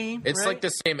this game. It's right? like the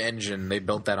same engine. They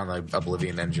built that on the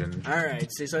Oblivion engine. All right,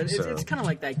 so it's kind of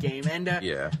like that game. And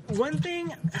one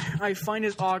thing I find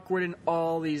is awkward in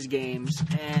all these games,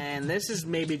 and this is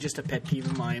maybe just a pet peeve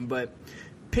of mine, but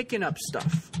picking up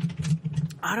stuff.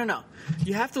 I don't know.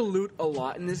 You have to loot a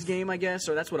lot in this game, I guess,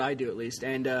 or that's what I do at least.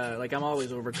 And like I'm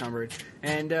always overcumbered,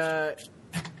 and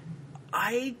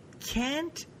I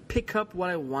can't pick up what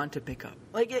I want to pick up.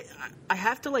 Like I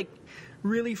have to like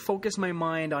really focus my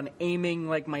mind on aiming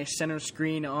like my center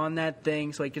screen on that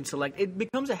thing so I can select. It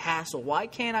becomes a hassle. Why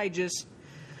can't I just?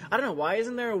 I don't know. Why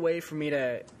isn't there a way for me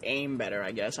to aim better?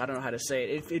 I guess I don't know how to say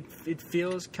it. It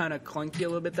feels kind of clunky a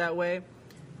little bit that way.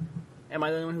 Am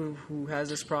I the only one who has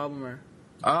this problem, or?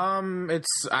 I'm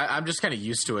just kind of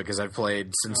used to it because I've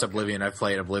played since Oblivion. I've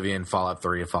played Oblivion, Fallout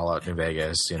 3, Fallout New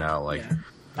Vegas. You know, like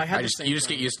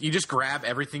you just grab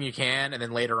everything you can, and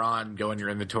then later on go in your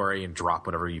inventory and drop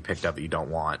whatever you picked up that you don't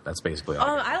want. That's basically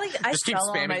all. I just keep sell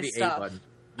all spamming my the stuff. A button.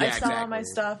 I sell all my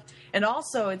stuff, and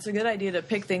also it's a good idea to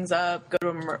pick things up. Go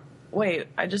to wait,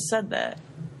 I just said that.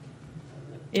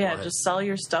 Yeah, just sell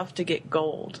your stuff to get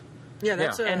gold. Yeah,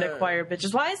 that's and acquire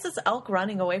bitches. Why is this elk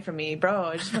running away from me, bro?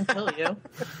 I just want to kill you.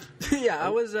 Yeah, I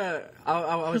was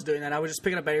doing that. I was just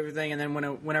picking up everything, and then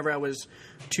whenever I was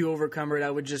too overcumbered,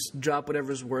 I would just drop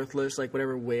whatever's worthless, like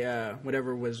whatever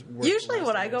was worth. Usually,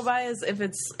 what I go by is if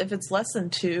it's less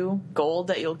than 2 gold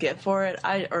that you'll get for it,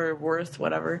 or worth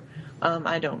whatever,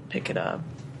 I don't pick it up.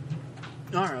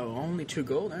 Oh, only 2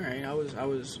 gold. All right, I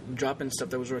was dropping stuff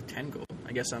that was worth 10 gold.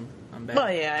 I guess I'm bad.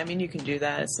 Well, yeah, I mean you can do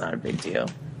that. It's not a big deal.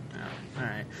 All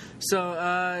right.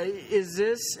 So, is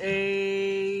this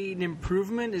an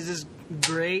improvement? Is this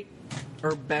great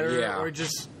or better, or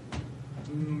just?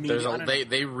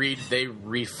 They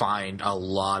refined a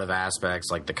lot of aspects,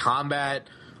 like the combat,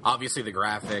 obviously the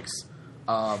graphics.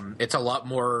 It's a lot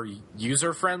more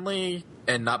user friendly,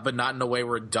 but not in a way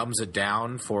where it dumbs it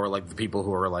down for like the people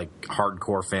who are like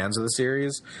hardcore fans of the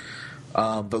series.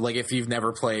 But like if you've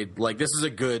never played, like this is a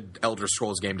good Elder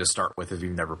Scrolls game to start with if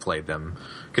you've never played them,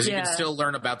 because you can still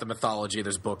learn about the mythology.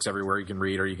 There's books everywhere you can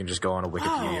read, or you can just go on a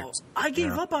Wikipedia. Oh, I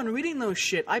gave up on reading those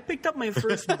shit. I picked up my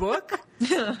first book.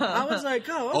 I was like,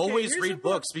 always read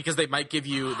books because they might give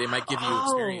you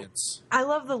experience. I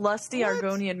love the lusty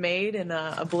Argonian maid in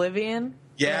Oblivion.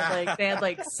 Yeah, they had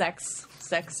like sex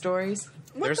stories.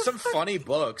 There's some funny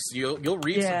books. You'll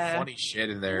read some funny shit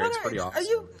in there. It's pretty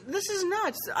awesome. This is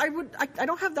nuts. I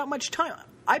don't have that much time.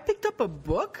 I picked up a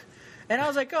book, and I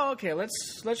was like, oh, okay,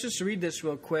 let's just read this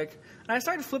real quick. And I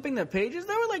started flipping the pages.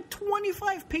 There were like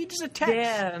 25 pages of text.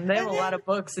 Yeah, and they have a lot of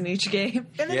books in each game.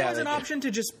 And then there was an option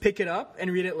to just pick it up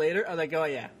and read it later. I was like, oh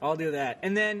yeah, I'll do that.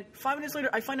 And then 5 minutes later,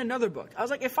 I find another book. I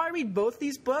was like, if I read both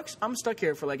these books, I'm stuck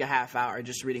here for like a half hour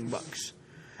just reading books.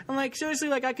 I'm like, seriously,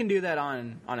 like I can do that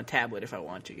on a tablet if I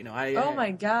want to, you know. Oh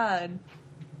my god.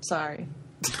 Sorry.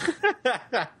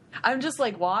 I'm just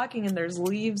like walking and there's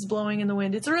leaves blowing in the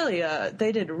wind. It's really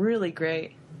they did really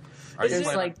great. There's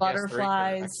like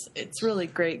butterflies. It's really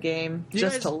great game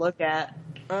just to look at.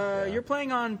 You're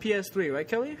playing on PS3, right,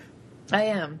 Kelly? I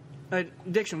am.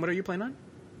 Dixon, what are you playing on?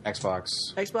 Xbox.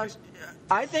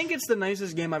 I think it's the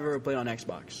nicest game I've ever played on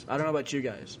Xbox. I don't know about you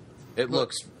guys. It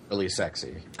looks really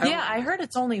sexy. Yeah, I heard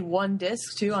it's only 1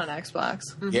 disc too on Xbox.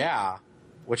 Mm-hmm. Yeah,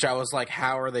 which I was like,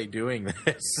 how are they doing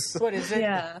this? What is it?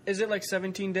 Yeah. Is it like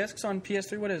 17 discs on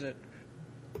PS3? What is it?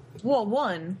 Well,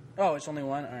 1. Oh, it's only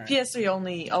 1? All right.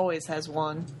 PS3 always has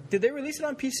 1. Did they release it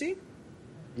on PC?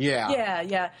 Yeah.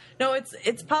 Yeah. No,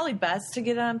 it's probably best to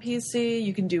get it on PC.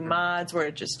 You can do mods where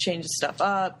it just changes stuff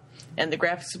up, and the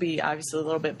graphics will be obviously a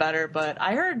little bit better. But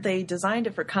I heard they designed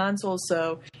it for consoles,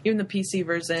 so even the PC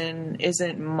version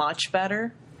isn't much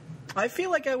better. I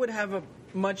feel like I would have a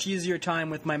much easier time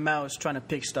with my mouse trying to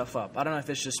pick stuff up. I don't know if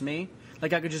it's just me.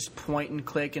 Like I could just point and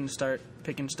click and start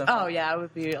picking stuff up. Oh, yeah, it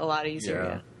would be a lot easier,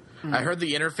 yeah. Mm-hmm. I heard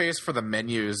the interface for the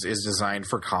menus is designed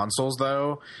for consoles,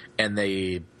 though, and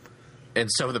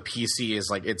so the PC is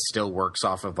like, it still works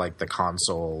off of like the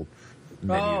console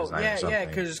menu design. Yeah,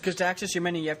 because to access your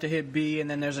menu you have to hit B, and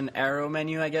then there's an arrow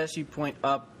menu, I guess. You point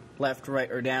up, left,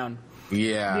 right, or down.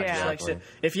 Yeah, Yeah. Like, exactly.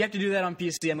 if you have to do that on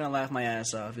PC, I'm gonna laugh my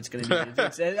ass off. It's gonna be.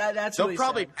 That's They'll really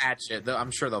probably sad. patch it.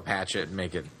 I'm sure they'll patch it and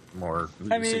make it more.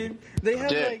 I mean, they have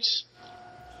Dicks.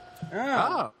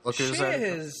 Oh, look who's that.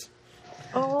 shiz.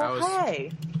 Oh, That was-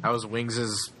 hey. That was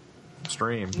Wings'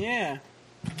 stream. Yeah.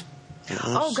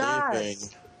 Oh, God. Saving.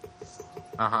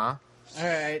 Uh huh. All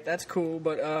right, that's cool.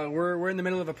 But we're in the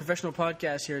middle of a professional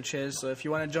podcast here, Chiz. So if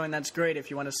you want to join, that's great. If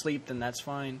you want to sleep, then that's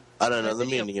fine. I don't know the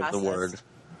Video meaning of the process. word.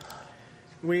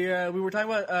 We were talking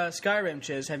about Skyrim,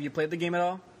 Chiz. Have you played the game at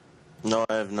all? No,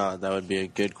 I have not. That would be a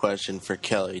good question for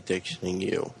Kelly dictioning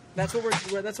you. That's what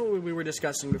we were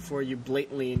discussing before you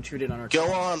blatantly intruded on our.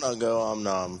 Go on, I'll go on.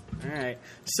 All right.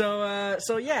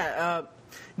 So yeah.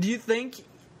 Do you think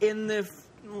in the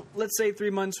let's say 3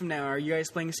 months from now, are you guys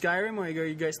playing Skyrim or are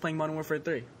you guys playing Modern Warfare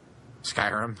 3?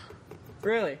 Skyrim.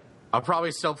 Really? I'll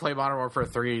probably still play Modern Warfare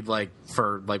 3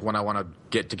 for when I want to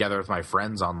get together with my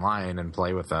friends online and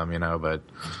play with them, but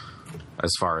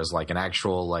as far as an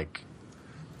actual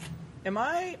Am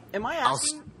I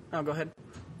asking? Oh, go ahead.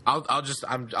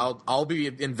 I'll be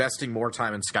investing more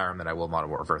time in Skyrim than I will Modern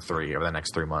Warfare 3 over the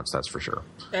next 3 months, that's for sure.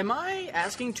 Am I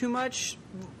asking too much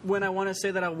when I want to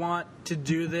say that I want to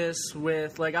do this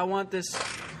with I want this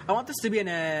to be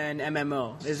an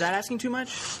MMO? Is that asking too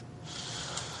much?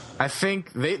 I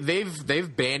think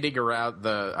they've bandied around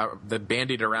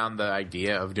the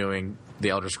idea of doing the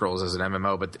Elder Scrolls as an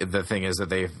MMO, but the thing is that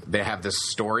they have this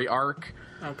story arc.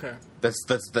 Okay. That's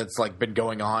been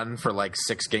going on for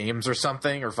 6 games or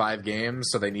something, or 5 games.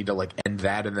 So they need to end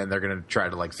that, and then they're gonna try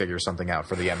to figure something out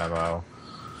for the MMO.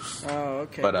 Oh,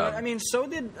 okay. But, I mean, so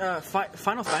did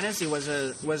Final Fantasy was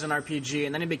an RPG,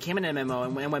 and then it became an MMO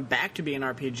and went back to being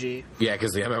an RPG. Yeah,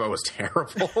 because the MMO was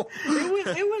terrible.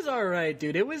 It was all right,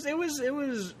 dude. It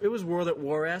was World at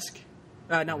War-esque,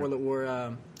 not World at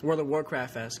War, World of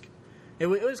Warcraft-esque. It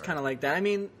was kind of like that. I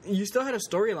mean, you still had a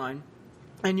storyline.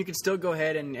 And you can still go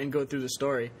ahead and go through the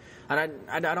story. I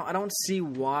don't see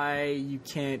why you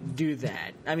can't do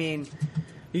that. I mean,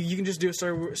 you can just do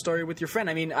a story with your friend.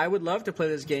 I mean, I would love to play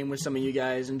this game with some of you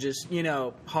guys and just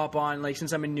hop on.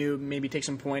 Since I'm a noob, maybe take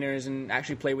some pointers and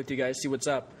actually play with you guys, see what's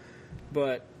up.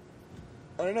 But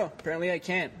I don't know. Apparently, I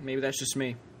can't. Maybe that's just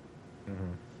me.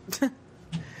 Mm-hmm.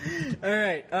 All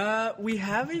right. We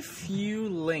have a few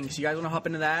links. You guys want to hop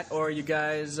into that, or you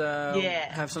guys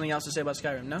have something else to say about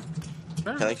Skyrim? No.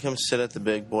 Can I come sit at the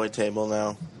big boy table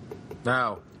now?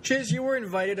 No. Chiz, you were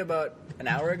invited about an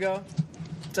hour ago.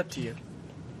 It's up to you.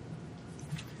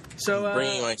 So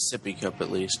Bringing my sippy cup at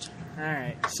least. all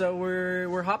right. So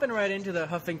we're hopping right into the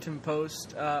Huffington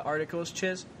Post articles,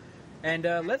 Chiz, and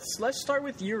let's start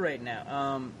with you right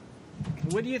now.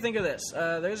 What do you think of this?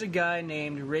 There's a guy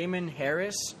named Raymond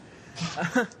Harris.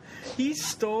 He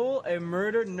stole a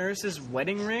murdered nurse's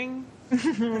wedding ring.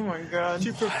 Oh, my God.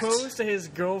 To propose to his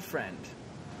girlfriend.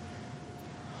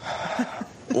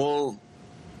 Well,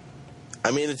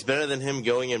 I mean, it's better than him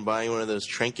going and buying one of those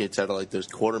trinkets out of those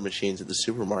quarter machines at the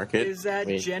supermarket. Is that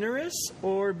I mean, generous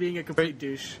or being a complete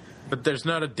douche? But there's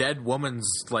not a dead woman's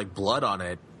blood on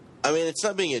it. I mean, it's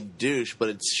not being a douche, but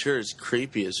it sure is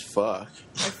creepy as fuck.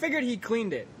 I figured he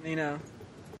cleaned it,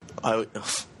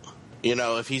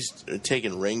 If he's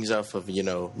taking rings off of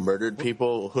murdered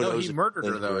people, who knows? He murdered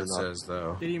her, if though. or It not. says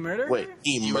though. Did he murder Wait, her?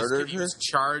 he murdered He her? was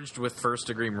charged with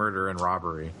first-degree murder and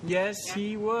robbery. Yes,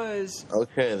 he was.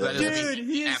 Okay, That then. doesn't mean Dude,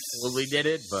 he he is absolutely did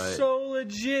it, but so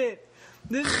legit.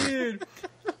 This dude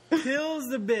kills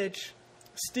the bitch,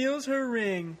 steals her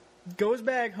ring, goes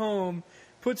back home,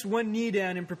 puts one knee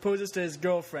down and proposes to his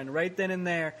girlfriend right then and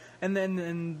there. And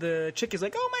then the chick is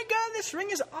like, "Oh my god, this ring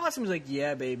is awesome." He's like,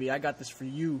 "Yeah, baby, I got this for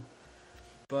you."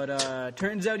 But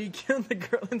turns out he killed the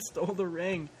girl and stole the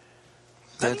ring.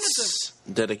 That's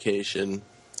dedication.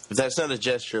 If that's not a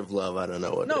gesture of love, I don't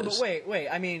know what No, is. but wait.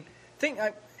 I mean,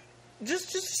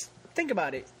 just think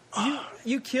about it.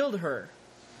 You killed her.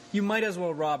 You might as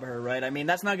well rob her, right? I mean,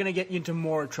 that's not going to get you into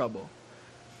more trouble.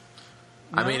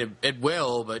 I mean, it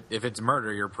will. But if it's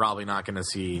murder, you're probably not going to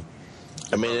see.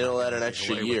 I mean, it'll add an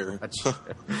extra away with year.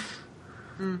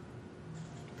 that.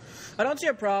 I don't see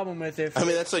a problem with it. I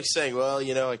mean, that's like saying, well,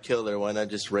 I killed her. Why not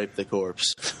just rape the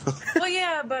corpse? Well,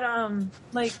 yeah, but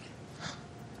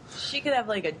she could have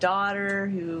a daughter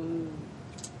who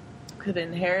could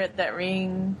inherit that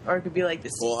ring, or it could be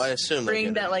this Well, I assume they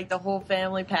ring get that the whole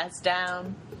family passed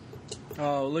down.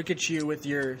 Oh, look at you with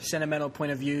your sentimental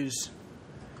point of views.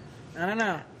 I don't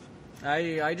know.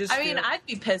 I just. I mean, feel- I'd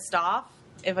be pissed off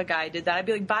if a guy did that. I'd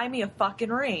be like, buy me a fucking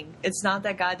ring. It's not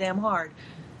that goddamn hard.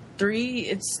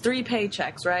 It's 3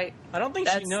 paychecks, right? I don't think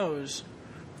she that's- knows.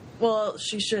 Well,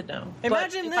 she should know.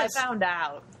 Imagine but this. if I found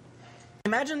out.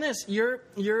 Imagine this: your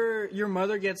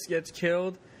mother gets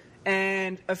killed,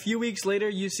 and a few weeks later,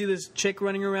 you see this chick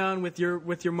running around with your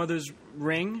mother's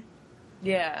ring.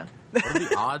 Yeah. What are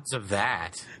the odds of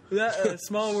that?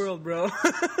 Small world, bro.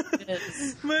 It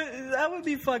is. But that would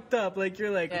be fucked up. Like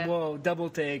you're like, Yeah. whoa, double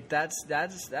take. That's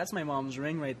my mom's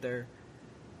ring right there.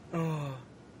 Oh,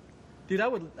 dude, I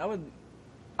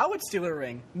would steal her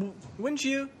ring. Wouldn't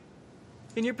you?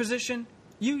 In your position,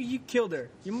 you killed her.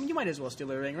 You might as well steal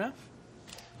her ring, right?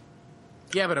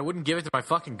 Yeah, but I wouldn't give it to my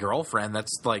fucking girlfriend.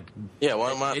 That's like, Yeah,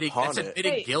 why am I pawn that's it?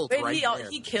 admitting guilt right there.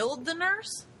 He killed the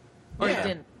nurse? Or Yeah. he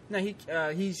didn't? No,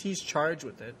 he's charged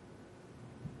with it.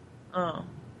 Oh.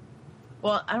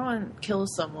 Well, I don't want to kill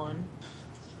someone.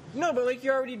 No, but like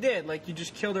you already did. Like you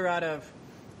just killed her out of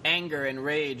anger and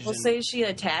rage. Well, and- say she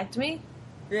attacked me.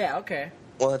 yeah, okay.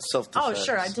 Well, that's self-defense. Oh,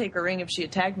 sure, I'd take her ring if she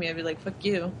attacked me. I'd be like, fuck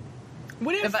you.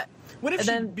 What if and she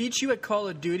then- beat you at Call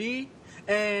of Duty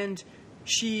and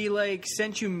she like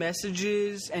sent you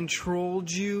messages and trolled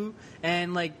you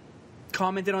and like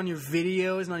commented on your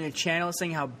videos and on your channel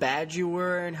saying how bad you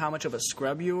were and how much of a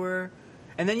scrub you were,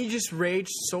 and then you just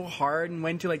raged so hard and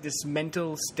went to like this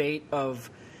mental state of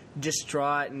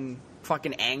distraught and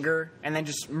fucking anger and then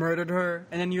just murdered her,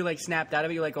 and then you like snapped out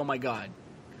of it, you're like, oh my god,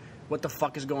 what the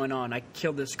fuck is going on? I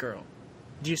killed this girl.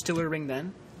 Do you steal her ring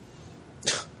then?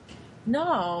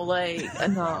 No, like,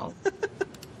 no.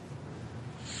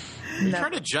 Are you No.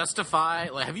 trying to justify?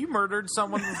 Like, have you murdered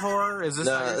someone before? Is this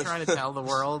No. how you're trying to tell the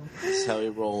world? That's how he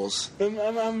rolls.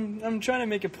 I'm trying to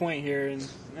make a point here, and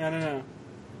I don't know.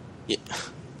 Yeah.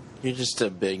 You're just a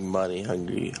big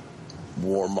money-hungry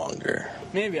warmonger.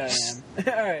 Maybe I am.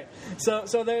 All right.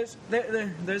 So there's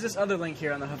this other link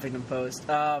here on the Huffington Post.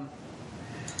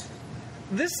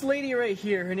 This lady right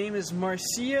here, her name is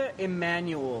Marcia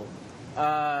Emanuel.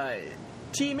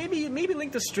 T, maybe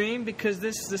link the stream because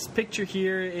this picture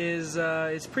here is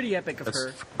pretty epic of That's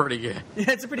her. pretty good.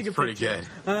 Yeah, it's a pretty good Pretty picture.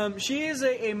 good. She is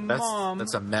a mom.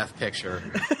 That's a meth picture.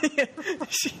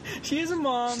 she is a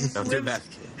mom. Don't do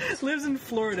meth. Lives in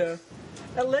Florida.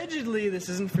 Allegedly, this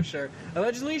isn't for sure.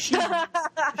 Allegedly,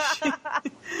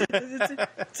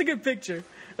 it's a good picture.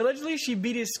 Allegedly, she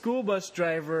beat a school bus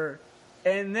driver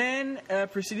and then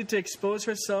proceeded to expose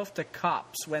herself to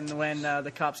cops when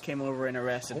the cops came over and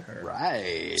arrested her.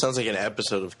 Right. Sounds like an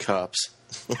episode of Cops.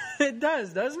 It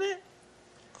does, doesn't it?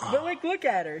 But like, look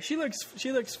at her. She looks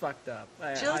fucked up.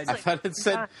 She looks I like-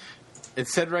 thought it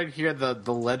said right here the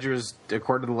Ledger's,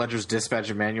 according to the Ledger's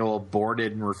dispatch manual,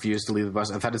 boarded and refused to leave the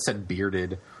bus. I thought it said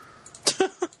bearded.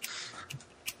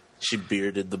 She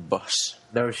bearded the bus.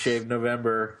 No shave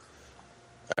November.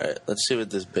 All right, let's see what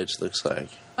this bitch looks like.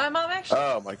 My mom actually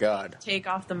Oh my god. take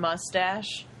off the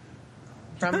mustache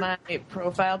from my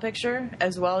profile picture,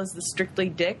 as well as the Strictly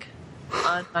Dick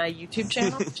on my YouTube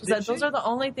channel. She said those are the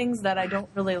only things that I don't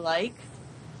really like.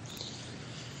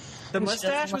 The She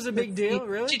mustache doesn't was a like big to deal, see-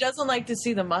 really? She doesn't like to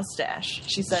see the mustache.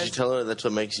 She Did says, you tell her that's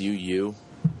what makes you?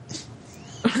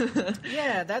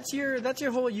 Yeah, that's your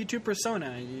whole YouTube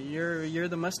persona. You're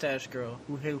the mustache girl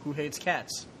who hates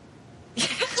cats.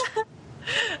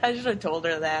 I should have told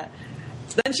her that.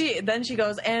 Then she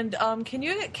goes, and can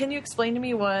you explain to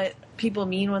me what people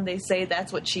mean when they say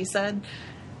that's what she said?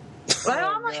 My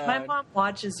God. mom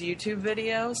watches YouTube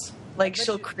videos. Like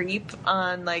she'll creep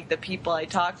on like the people I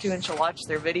talk to, and she'll watch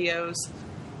their videos.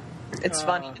 It's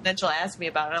funny. And then she'll ask me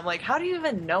about it. I'm like, how do you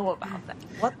even know about that?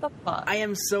 What the fuck? I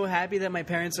am so happy that my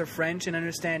parents are French and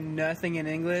understand nothing in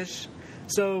English.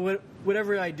 So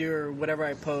whatever I do or whatever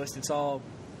I post, it's all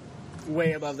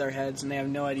way above their heads, and they have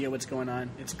no idea what's going on.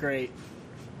 It's great.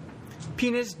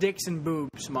 Penis, dicks, and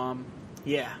boobs, Mom.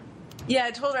 Yeah. Yeah,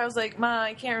 I told her, I was like, Ma,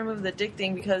 I can't remove the dick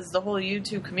thing because the whole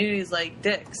YouTube community is like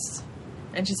dicks.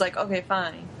 And she's like, okay,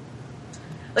 fine.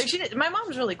 Like, my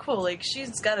mom's really cool. Like,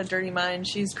 she's got a dirty mind.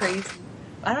 She's crazy.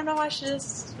 I don't know why she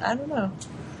just, I don't know.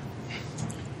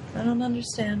 I don't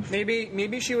understand.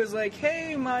 Maybe she was like,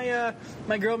 hey, my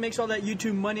girl makes all that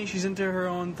YouTube money. She's into her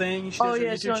own thing. She does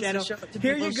her She YouTube wants to channel. show it to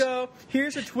Here people. you go.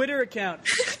 Here's her Twitter account.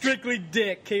 Strictly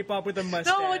dick. K-pop with a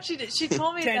mustache. No, what she did, she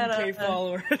told me 10K that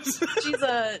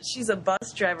followers. she's a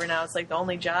bus driver now. It's like the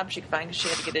only job she could find because she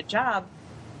had to get a job.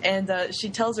 And she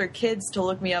tells her kids to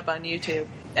look me up on YouTube.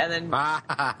 And then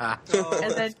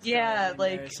and then yeah,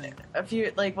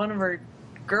 like one of her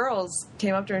girls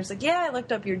came up to her and was like, yeah, I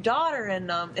looked up your daughter,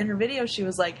 and in her video she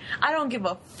was like, I don't give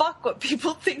a fuck what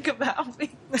people think about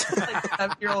me. Like a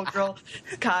 7-year-old girl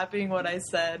copying what I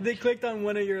said. They clicked on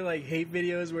one of your like hate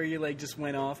videos where you like just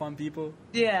went off on people.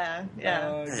 Yeah.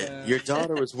 Oh, God. Your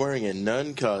daughter was wearing a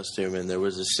nun costume and there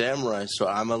was a samurai, so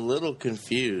I'm a little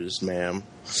confused, ma'am.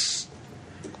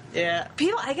 Yeah.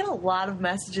 I get a lot of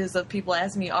messages of people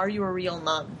asking me, "Are you a real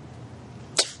nun?"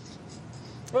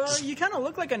 Well, you kind of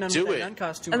look like a nun with that nun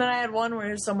costume. And then I had one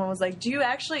where someone was like, "Do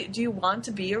you want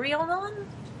to be a real nun?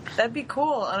 That'd be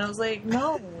cool." And I was like,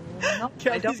 "No, I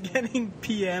Kelly's don't." getting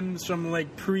PMs from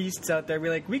like priests out there. Be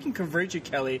like, "We can convert you,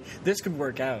 Kelly. This could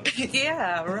work out."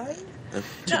 Yeah, right.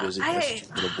 Too busy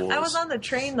messaging little boys. I was on the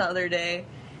train the other day,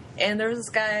 and there was this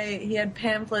guy. He had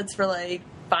pamphlets for like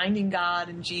finding God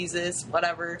and Jesus,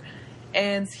 whatever.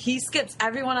 And he skips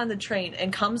everyone on the train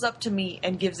and comes up to me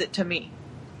and gives it to me.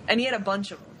 And he had a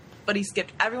bunch of them, but he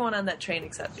skipped everyone on that train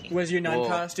except me. Was your nun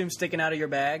costume sticking out of your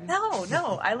bag?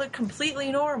 No, I look completely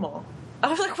normal. I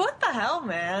was like, what the hell,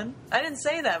 man? I didn't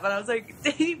say that, but I was like,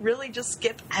 did he really just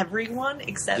skip everyone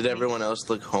except me? Did everyone else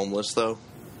look homeless, though?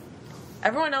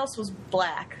 Everyone else was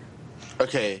black.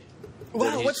 Okay.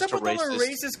 Wow, what's up with all the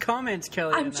racist comments,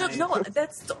 Kelly? I'm just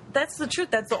that's the truth.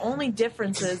 That's the only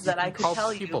differences that I could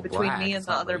tell you between black, me and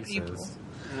the other racist. people.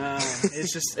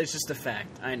 It's just a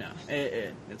fact. I know.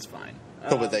 It's fine.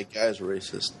 Oh, but that guy's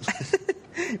racist.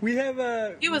 We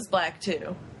have He was black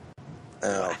too.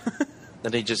 Oh.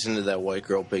 Then he just into that white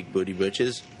girl, big booty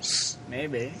bitches.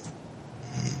 Maybe.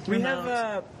 We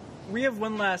have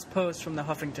one last post from the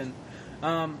Huffington.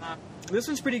 This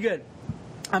one's pretty good.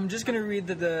 I'm just gonna read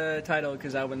the title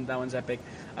because that one's epic.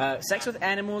 Sex with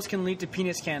animals can lead to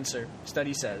penis cancer.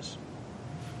 Study says.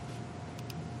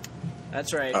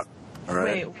 That's right. All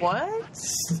right. Wait, what?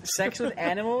 Sex with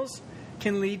animals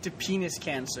can lead to penis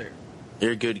cancer.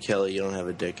 You're good, Kelly. You don't have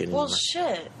a dick anymore. Well,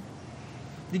 shit.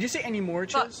 Did you say any more,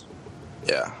 Chiz?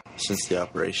 Yeah, since the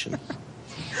operation.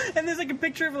 And there's like a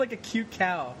picture of like a cute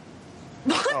cow.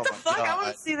 What Oh the my fuck? I God.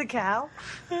 want to see the cow.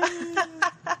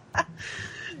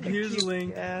 Here's the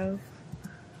link. Yeah.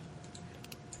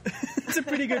 It's a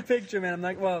pretty good picture, man. I'm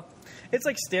like, well, it's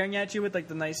like staring at you with like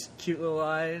the nice, cute little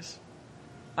eyes.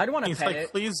 I'd want to He's pet like,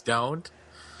 it. please don't.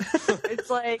 It's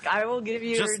like, I will give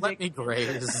you your Just let dick. me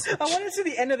graze. I want to see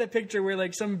the end of the picture where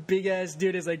like some big ass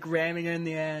dude is like ramming her in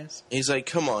the ass. He's like,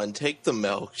 come on, take the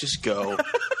milk. Just go.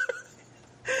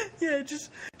 Yeah,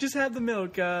 just have the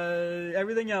milk.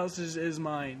 Everything else is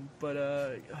mine. But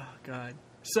oh god.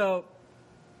 So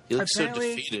He looks so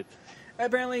Apparently- defeated.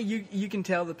 apparently you can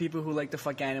tell the people who like to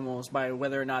fuck animals by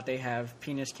whether or not they have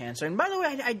penis cancer. And by the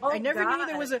way, I never knew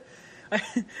there was a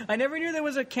I never knew there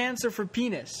was a cancer for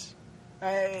penis.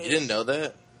 You didn't know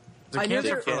that? It's a I knew cancer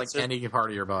there- for like any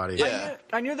part of your body. Yeah.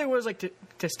 I knew there was like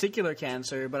testicular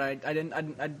cancer, but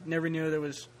I never knew there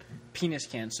was penis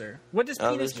cancer. What does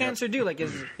penis there's cancer do? Like,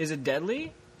 is it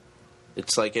deadly?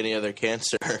 It's like any other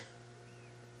cancer.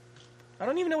 I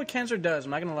don't even know what cancer does.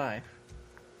 I'm not gonna lie.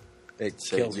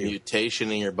 It's a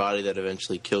mutation in your body that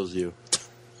eventually kills you.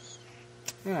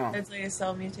 Oh. It's like a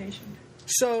cell mutation.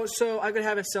 So I could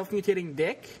have a self-mutating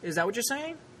dick? Is that what you're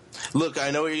saying? Look,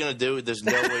 I know what you're going to do. There's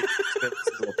no way to spin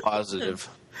this into a positive.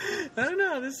 I don't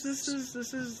know. This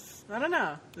is. I don't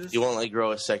know. You won't like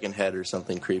grow a second head or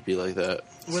something creepy like that.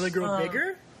 Will it grow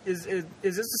bigger? Is this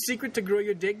the secret to grow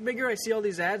your dick bigger? I see all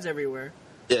these ads everywhere.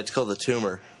 Yeah, it's called a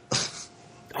tumor.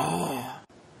 Oh,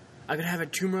 I could have a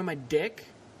tumor on my dick.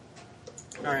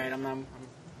 All right, I'm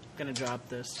gonna drop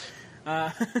this.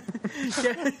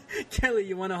 Kelly,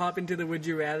 you want to hop into the Would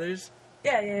You Rathers?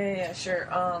 Yeah, sure.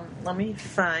 Let me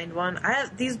find one. I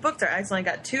have these books are excellent.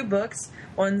 I got two books.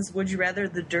 One's Would You Rather,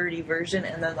 the dirty version,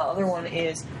 and then the other one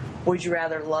is Would You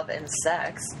Rather, Love and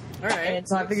Sex. All right. And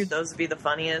so I figured those would be the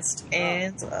funniest.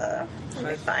 And let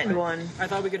me find one. I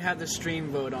thought we could have the stream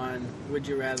vote on Would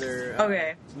You Rather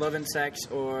Okay. Love and Sex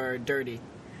or Dirty.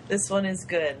 This one is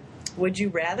good. Would you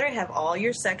rather have all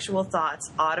your sexual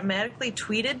thoughts automatically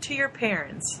tweeted to your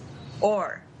parents,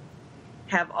 or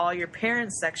have all your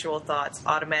parents' sexual thoughts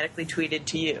automatically tweeted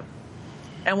to you?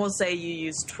 And we'll say you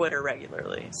use Twitter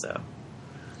regularly, so.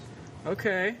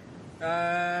 Okay.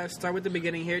 Start with the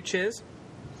beginning here, Chiz.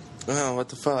 Oh, what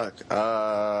the fuck?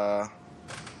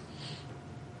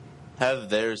 Have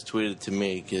theirs tweeted to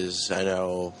me, because I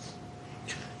know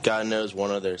God knows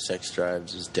one of their sex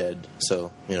drives is dead.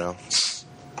 So, you know.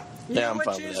 You know I'm what,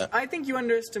 fine Chiz? with that. I think you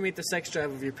underestimate the sex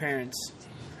drive of your parents.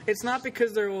 It's not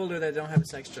because they're older that don't have a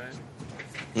sex drive.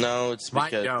 No, it's Mine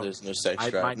because don't. there's no sex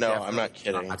drive. Mine No, I'm not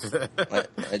kidding. definitely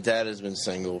my dad has been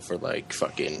single for like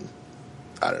fucking,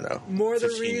 I don't know. More the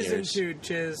 15 reason years. to,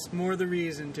 Chiz. More the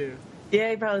reason to.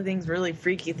 Yeah, he probably thinks really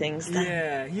freaky things.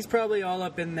 Yeah, he's probably all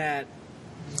up in that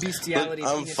bestiality.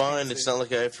 Look, I'm penis fine. cancer. It's not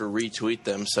like I have to retweet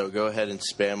them, so go ahead and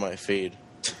spam my feed.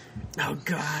 Oh,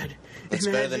 God. It's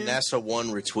better than Imagine- NASA 1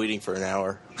 retweeting for an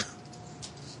hour.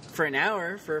 for an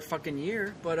hour for a fucking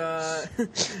year. But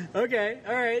okay,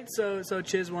 all right. So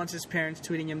Chiz wants his parents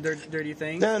tweeting him dirty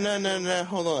things. No.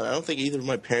 Hold on. I don't think either of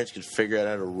my parents could figure out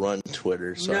how to run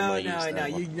Twitter. So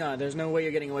No. There's no way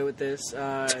you're getting away with this.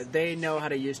 They know how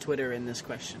to use Twitter in this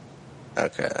question.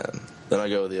 Okay, then I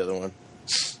go with the other one.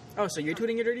 Oh, so you're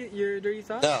tweeting your dirty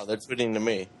thoughts? No, they're tweeting to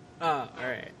me. Oh, all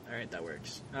right, that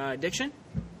works. Diction?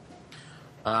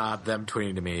 Them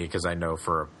tweeting to me because I know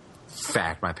for a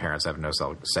fact my parents have no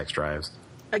sex drives.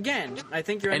 Again, I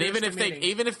think you're. And even if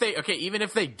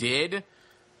they did,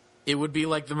 it would be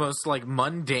like the most like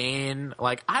mundane,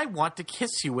 like I want to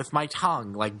kiss you with my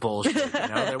tongue, like bullshit. You know,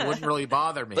 that wouldn't really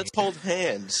bother me. Let's hold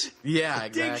hands. Yeah,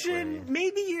 exactly. Diction,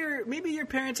 maybe your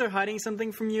parents are hiding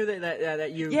something from you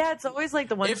that you. Yeah, it's always like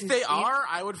the ones. If they are,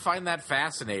 I would find that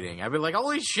fascinating. I'd be like,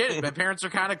 holy shit, my parents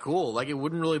are kind of cool. Like, it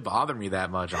wouldn't really bother me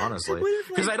that much, honestly,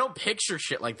 because I don't picture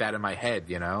shit like that in my head.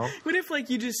 You know. What if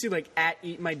like you just see like at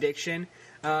Eat My Diction?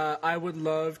 I would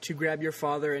love to grab your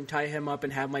father and tie him up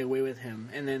and have my way with him,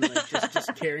 and then like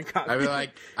just carry copy. I'd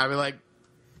be like,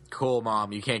 cool,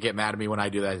 Mom. You can't get mad at me when I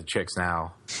do that to chicks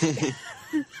now.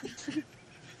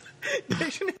 They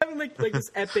should have like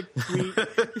this epic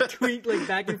tweet like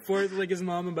back and forth with like his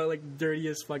mom about like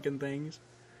dirtiest fucking things.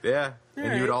 Yeah, all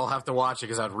and you would all have to watch it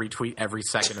because I'd retweet every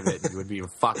second of it. And you would be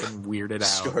fucking weirded out.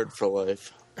 Scarred for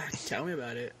life. Tell me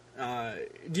about it.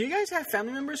 Do you guys have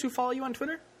family members who follow you on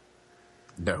Twitter?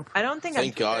 Nope. I don't think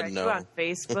Thank God, I do no. on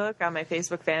Facebook, on my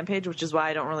Facebook fan page, which is why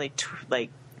I don't really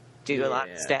do a lot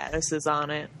of statuses on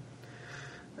it.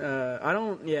 I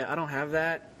don't have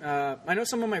that. I know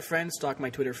some of my friends stalk my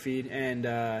Twitter feed, and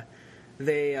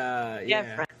they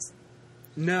friends.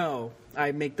 No,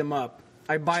 I make them up.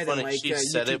 I buy them like she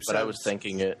said YouTube it, but I was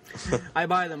thinking it. I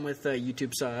buy them with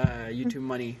YouTube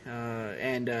money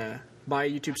and buy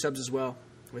YouTube subs as well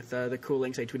with the cool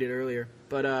links I tweeted earlier.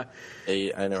 But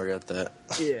hey, I never got that.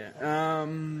 Yeah,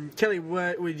 Kelly,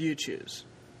 what would you choose?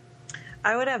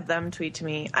 I would have them tweet to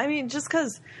me. I mean, just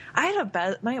because I had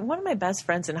one of my best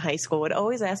friends in high school would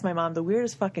always ask my mom the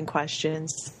weirdest fucking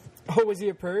questions. Oh, was he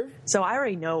a perv? So I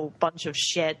already know a bunch of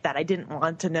shit that I didn't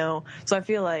want to know. So I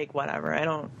feel like, whatever, I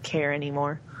don't care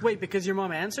anymore. Wait, because your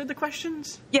mom answered the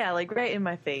questions? Yeah, like right in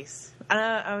my face. And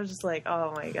I was just like,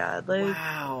 oh my God. Like,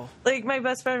 wow. Like my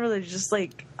best friend really just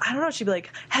like, I don't know, she'd be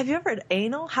like, have you ever had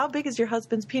anal? How big is your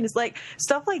husband's penis? Like,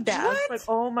 stuff like that. What? I was like,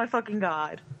 oh my fucking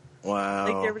God. Wow.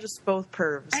 Like, they were just both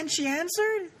pervs. And she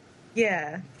answered?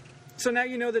 Yeah. So now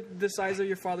you know the size of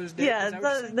your father's dick? Yeah, Is that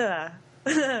what you're saying?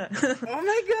 Oh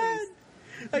my God.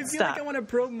 I feel like I want to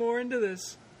probe more into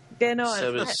this. Yeah, no,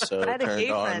 Seb is so I had a gay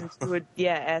turned on. friend who would,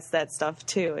 ask that stuff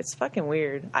too. It's fucking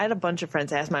weird. I had a bunch of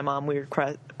friends ask my mom weird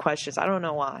questions. I don't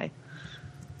know why.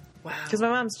 Wow. Because my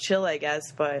mom's chill, I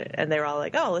guess, and they were all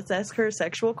like, oh, let's ask her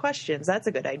sexual questions. That's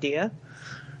a good idea.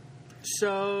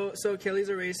 So Kelly's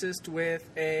a racist with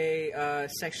a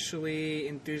sexually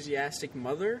enthusiastic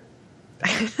mother?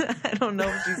 I don't know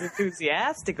if she's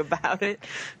enthusiastic about it.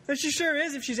 But she sure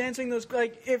is if she's answering those,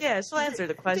 like... she'll answer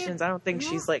the questions. I don't think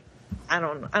she's like, I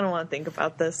don't want to think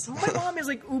about this. My mom is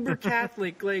like uber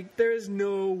Catholic. Like, there is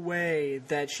no way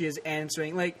that she is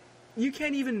answering. Like, you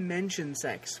can't even mention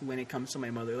sex when it comes to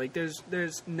my mother. Like,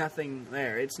 there's nothing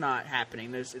there. It's not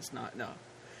happening. It's not, no.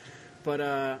 But,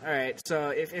 all right. So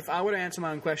if I were to answer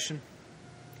my own question,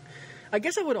 I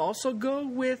guess I would also go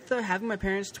with having my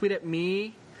parents tweet at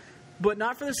me, but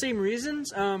not for the same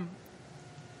reasons.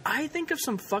 I think of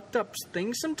some fucked up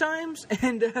things sometimes,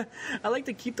 and I like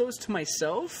to keep those to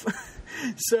myself.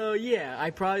 So, yeah, I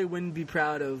probably wouldn't be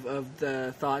proud of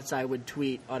the thoughts I would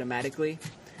tweet automatically.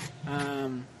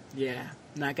 Yeah,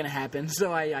 not going to happen.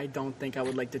 So I don't think I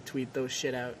would like to tweet those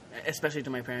shit out, especially to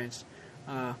my parents.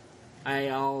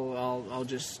 I'll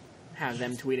just have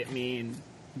them tweet at me and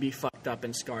be fucked up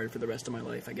and scarred for the rest of my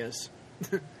life, I guess.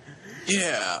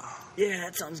 Yeah. Yeah,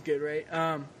 that sounds good, right?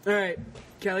 All right,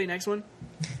 Kelly, next one.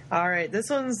 All right, this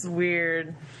one's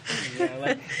weird.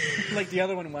 Yeah, like the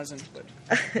other one wasn't. But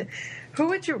who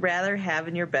would you rather have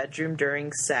in your bedroom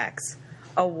during sex?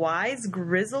 A wise,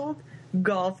 grizzled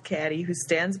golf caddy who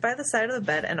stands by the side of the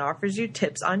bed and offers you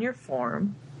tips on your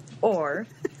form, or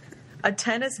a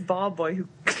tennis ball boy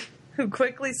who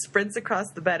quickly sprints across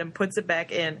the bed and puts it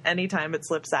back in anytime it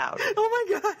slips out? Oh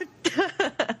my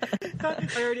God!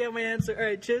 I already have my answer. All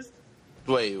right, Chiz.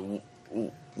 Wait,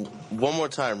 one more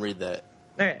time. Read that.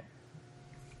 All right.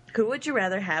 Who would you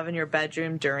rather have in your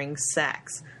bedroom during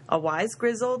sex? A wise,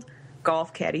 grizzled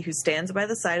golf caddy who stands by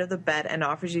the side of the bed and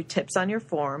offers you tips on your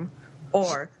form,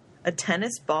 or a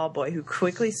tennis ball boy who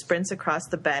quickly sprints across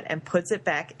the bed and puts it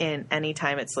back in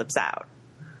anytime it slips out?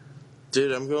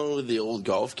 Dude, I'm going with the old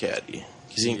golf caddy.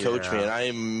 Because he can coach me, and I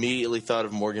immediately thought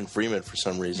of Morgan Freeman for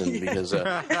some reason because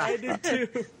I did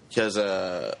too.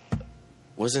 Because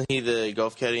wasn't he the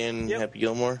golf caddy in Happy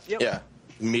Gilmore? Yep. Yeah,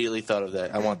 immediately thought of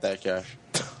that. I want that cash.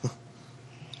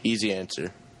 Easy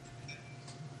answer.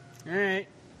 All right.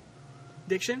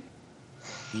 Diction?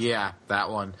 Yeah, that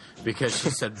one. Because she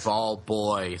said ball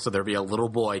boy, so there'd be a little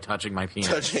boy touching my penis.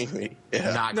 Touching me.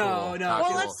 Yeah. Not No, cool. no. Not Well,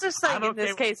 cool. let's just say in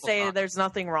this case, say there's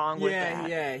nothing wrong with that.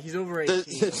 Yeah, he's over 18.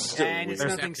 That's still And it's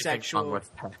weird. nothing Wrong sexual.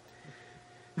 with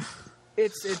that.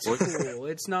 It's cool.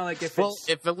 It's not like if Well,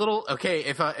 it's...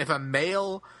 if a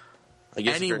male, I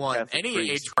guess if you're a anyone, Catholic any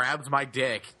priest. age grabs my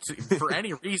dick for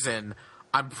any reason,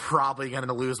 I'm probably going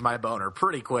to lose my boner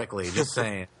pretty quickly. Just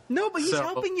saying. No, but he's So-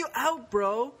 helping you out,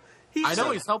 bro. I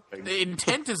know he's helping. The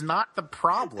intent is not the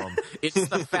problem. It's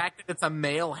the fact that it's a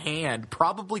male hand,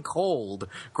 probably cold,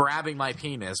 grabbing my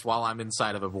penis while I'm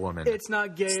inside of a woman. It's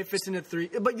not gay if it's in a 3.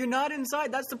 But you're not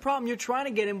inside. That's the problem. You're trying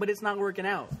to get in, but it's not working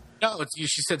out. No, she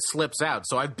said slips out,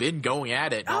 so I've been going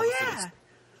at it. and all Oh, of a sudden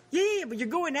yeah. Yeah, but you're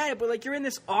going at it, but, like, you're in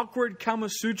this awkward Kama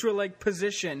Sutra-like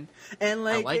position. And,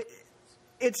 like,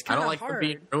 it's I kind don't of like hard.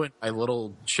 being ruined by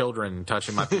little children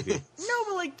touching my pee. No,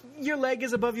 but, like, your leg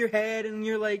is above your head, and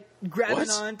you're, like, grabbing What?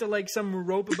 onto, like, some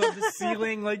rope above the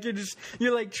ceiling. Like,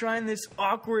 you're, like, trying this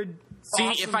awkward... See,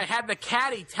 awesome- if I had the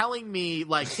caddy telling me,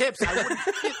 like, tips, I wouldn't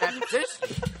be in that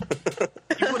position.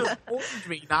 You would have warned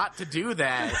me not to do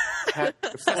that. Because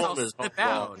I'll Phone is slip wrong.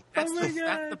 out. That's, Oh my that's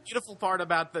God. the beautiful part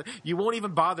about you won't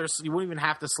even bother, you won't even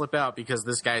have to slip out because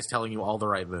this guy's telling you all the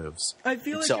right moves. I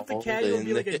feel like It's if the all caddy would in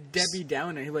be like the a hips. Debbie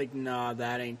Downer, he's like, nah,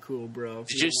 that ain't cool, bro.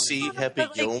 Did you see Happy But,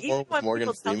 like, even Gilmore when with Morgan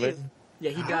people tell you- Freeman?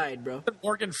 Yeah, he died, bro.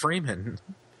 Morgan Freeman.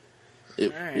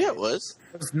 Alright. Yeah, it was.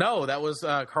 No, that was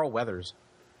Carl Weathers.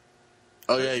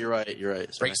 Oh, yeah, you're right. You're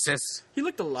right. Sorry. Racist. He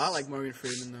looked a lot like Morgan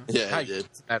Freeman, though. Yeah, I did.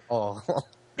 At all.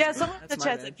 Yeah, someone in the That's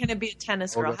my chat bad. said, can it be a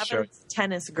tennis Oh, girl? that's How about it's a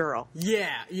tennis girl?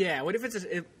 Yeah. What if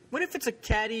it's a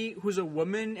caddy who's a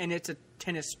woman and it's a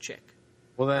tennis chick?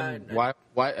 Well, then why?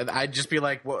 I'd just be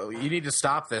like, well, you need to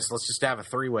stop this. Let's just have a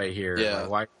three-way here. Yeah. Like,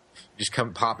 why just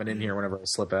come popping in here whenever I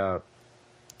slip out?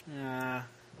 All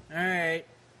right.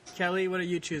 Kelly, what are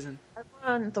you choosing? I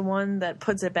want the one that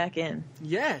puts it back in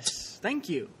Yes. Thank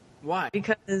you. Why?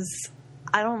 because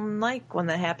I don't like when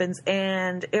that happens,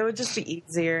 and it would just be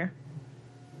easier.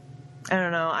 I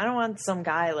don't know. I don't want some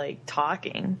guy like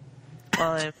talking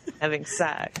while I'm having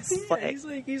sex. Yeah,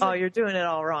 he's oh, like- you're doing it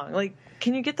all wrong. Like,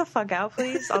 can you get the fuck out,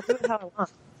 please? I'll do it how I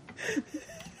want.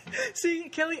 See,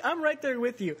 Kelly, I'm right there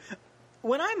with you.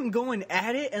 When I'm going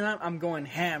at it and I'm going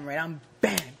ham, right? I'm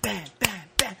bam, bam, bam,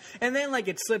 bam. And then, like,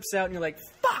 it slips out and you're like,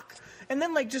 fuck. And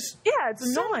then, like, just... Yeah, it's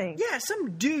annoying. Yeah,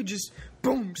 some dude just,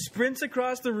 boom, sprints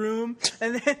across the room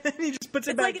and then he just puts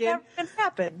it It's back like it in. never even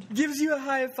happened. Gives you a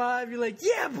high five. You're like,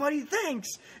 yeah, buddy, thanks.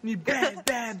 And you bam,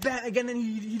 bam, bam. Again, then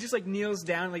he just, like, kneels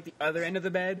down, like, the other end of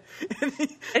the bed.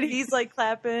 And he's like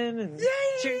clapping and Yeah.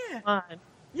 cheering on.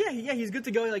 Yeah, he's good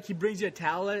to go. Like, he brings you a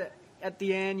towel at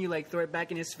the end. You, like, throw it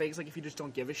back in his face, like, if you just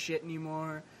don't give a shit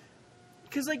anymore.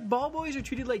 Because, like, ball boys are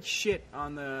treated like shit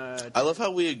on the... I love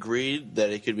how we agreed that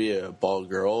it could be a ball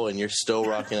girl, and you're still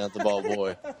rocking out the ball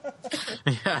boy.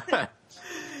 Yeah.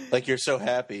 Like you're so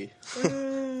happy.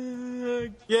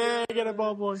 Yeah, get a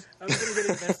ball boy. I'm going to get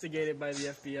investigated by the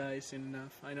FBI soon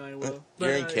enough. I know I will.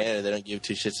 You're in But, Canada. They don't give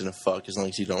two shits in a fuck as long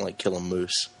as you don't like kill a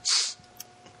moose.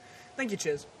 Thank you,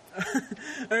 Chiz.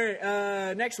 All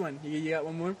right, next one. You got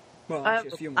one more? Well,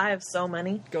 actually, a few more. I have so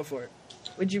many. Go for it.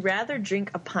 Would you rather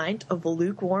drink a pint of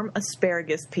lukewarm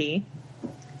asparagus pea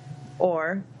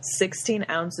or 16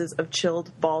 ounces of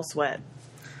chilled ball sweat?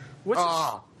 What's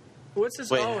Oh, What's this?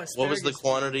 Wait, oh, what was the asparagus.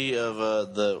 quantity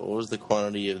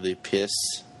of the piss?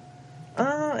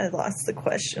 I lost the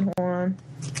question. Hold on.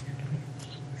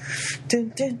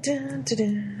 Dun, dun, dun,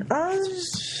 dun, dun.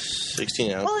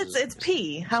 16 ounces. Well, it's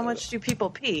pee. How much do people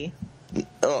pee?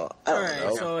 Oh, I don't All right,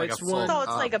 know. so Like it's a full- one.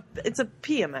 So it's a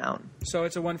pee amount. So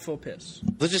it's a one full piss.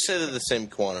 Let's just say they're the same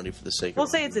quantity for the sake We'll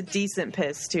of say it's a decent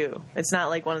piss too. It's not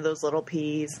like one of those little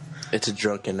peas. It's a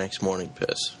drunken next morning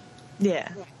piss.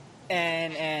 Yeah,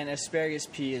 And asparagus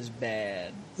pea is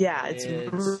bad. yeah.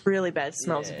 It's really bad. It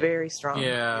smells yeah. very strong.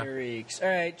 yeah. Reeks. All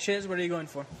right, Chiz, what are you going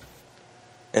for?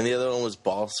 And the other one was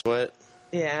ball sweat.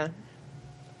 Yeah.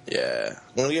 Yeah,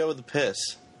 I'm gonna go with the piss.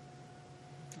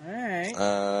 All right.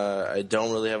 I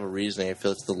don't really have a reasoning. I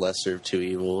feel it's the lesser of two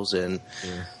evils, and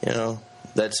you know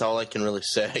that's all I can really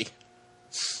say.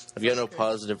 I've got no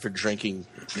positive for drinking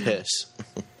piss.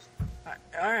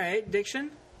 All right,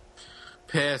 Diction.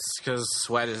 Piss, because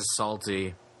sweat is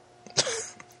salty.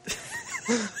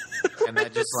 and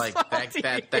that just like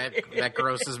that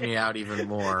grosses me out even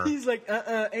more. He's like,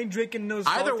 ain't drinking no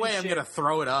salty Either way, I'm shit. gonna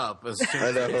throw it up as soon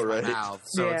as it hits my mouth.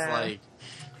 So it's like,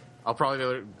 I'll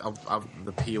probably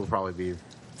the pee will probably be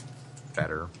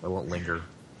better. It won't linger.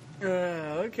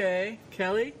 Okay,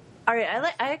 Kelly. All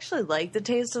right, I actually like the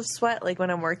taste of sweat. Like when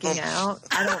I'm working out,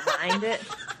 I don't mind it.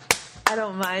 I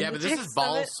don't mind. Yeah, but this is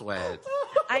ball sweat.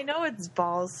 I know it's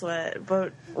ball sweat,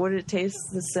 but would it taste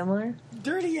similar?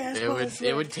 Dirty ass ball sweat.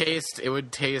 It would taste.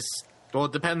 Well,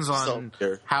 it depends on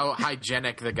how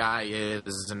hygienic the guy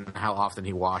is and how often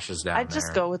he washes down. I'd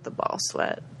just go with the ball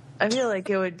sweat. I feel like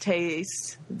it would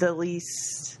taste the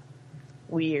least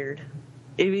weird.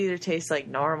 It would either taste like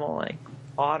normal, like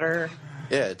water.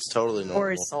 Yeah, it's totally normal.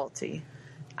 Or salty.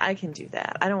 I can do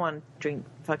that. I don't want to drink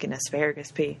fucking asparagus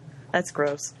pee. That's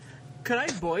gross. Could I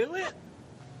boil it?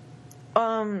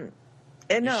 No,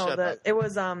 the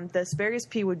asparagus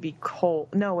pea would be cold.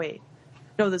 No, wait.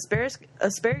 No, the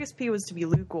asparagus pea was to be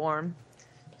lukewarm.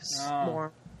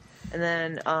 Warm. And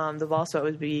then the ball sweat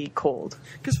would be cold.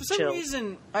 Because for some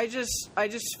reason, I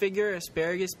just figure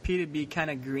asparagus pea to be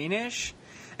kind of greenish,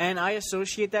 and I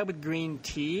associate that with green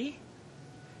tea.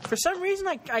 For some reason,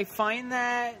 I find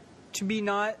that to be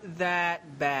not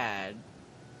that bad.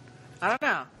 I don't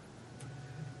know.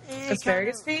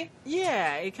 Asparagus pea?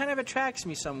 Yeah, it kind of attracts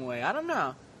me some way. I don't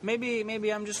know.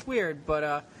 Maybe I'm just weird,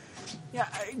 but yeah,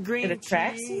 green tea. It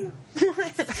attracts you?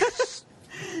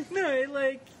 No,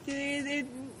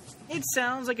 it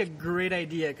sounds like a great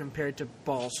idea compared to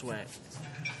ball sweat.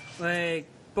 Like,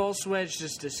 ball sweat's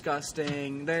just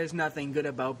disgusting. There's nothing good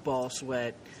about ball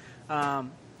sweat.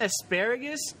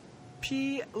 Asparagus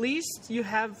pea, at least you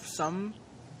have some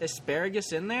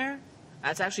asparagus in there.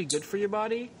 That's actually good for your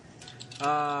body.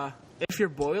 If you're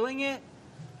boiling it,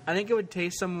 I think it would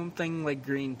taste something like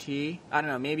green tea. I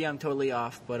don't know. Maybe I'm totally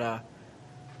off, but I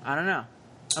don't know.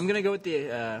 I'm gonna go with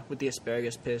the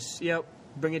asparagus piss. Yep,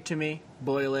 bring it to me.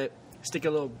 Boil it. Stick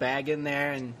a little bag in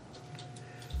there and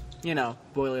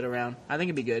boil it around. I think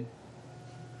it'd be good.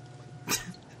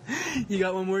 You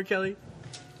got one more, Kelly?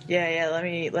 Yeah. Let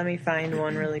me find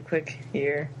one really quick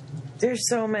here. There's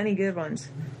so many good ones.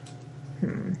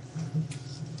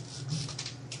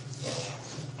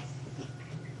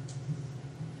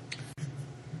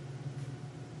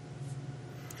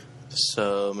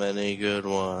 So many good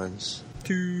ones. I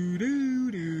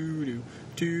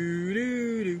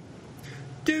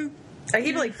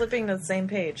keep flipping to the same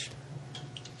page.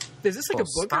 Is this like a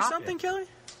book or something, Kelly?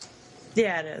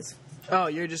 Yeah, it is. Oh,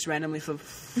 you're just randomly flipping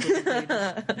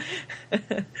pages.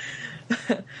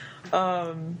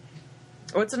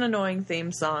 What's an annoying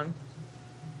theme song?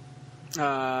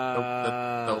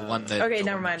 The one that. Okay,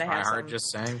 never mind. I have FNGRiHard some. just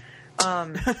sang.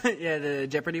 Yeah, the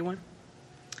Jeopardy one.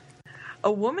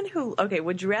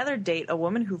 Would you rather date a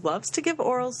woman who loves to give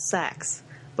oral sex,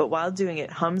 but while doing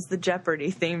it hums the Jeopardy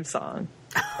theme song?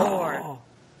 Or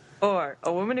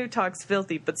a woman who talks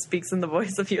filthy but speaks in the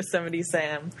voice of Yosemite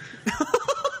Sam?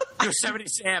 Yosemite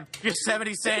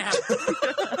Sam!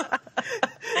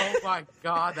 Oh my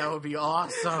god, that would be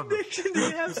awesome. Do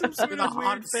you have some sort The of weird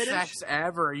hottest fetish? sex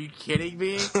ever. Are you kidding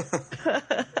me?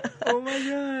 Oh my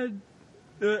god.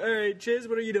 Alright, Chiz,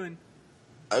 what are you doing?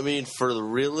 I mean, for the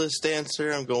realist answer,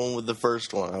 I'm going with the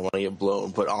first one. I want to get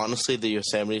blown. But honestly, the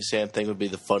Yosemite Sam thing would be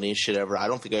the funniest shit ever. I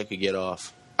don't think I could get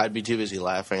off. I'd be too busy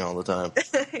laughing all the time.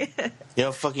 You know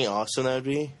how fucking awesome that would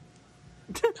be?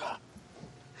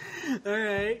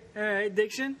 Alright,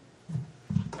 Diction?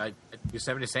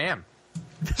 Yosemite Sam.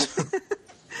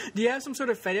 Do you have some sort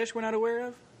of fetish we're not aware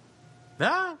of?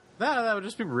 No, that would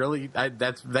just be really.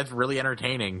 That's really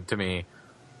entertaining to me,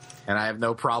 and I have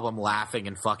no problem laughing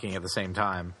and fucking at the same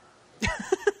time.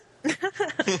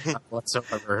 Not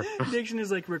whatsoever. Diction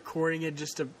is recording it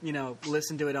just to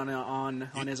listen to it on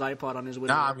his iPod on his way.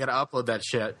 Nah, I'm gonna upload that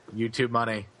shit. YouTube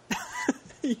money.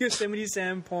 Yosemite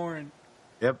Sam porn.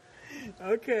 Yep.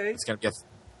 Okay. It's gonna get.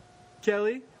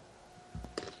 Kelly.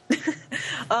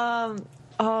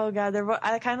 Oh god,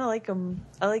 I kind of like them.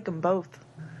 I like them both.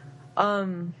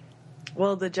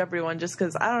 Well, the Jeopardy one, just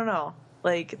because I don't know.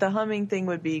 The humming thing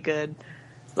would be good.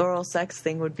 The oral sex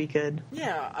thing would be good.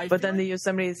 Yeah, but then the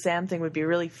Yosemite Sam thing would be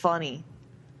really funny.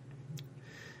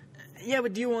 Yeah,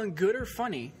 but do you want good or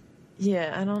funny?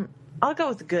 Yeah, I'll go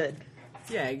with good.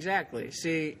 Yeah, exactly.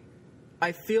 See,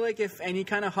 I feel like if any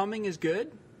kind of humming is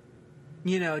good,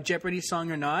 Jeopardy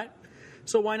song or not,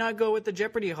 so why not go with the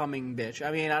Jeopardy humming bitch?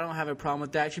 I mean, I don't have a problem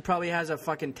with that. She probably has a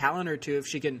fucking talent or two if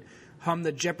she can hum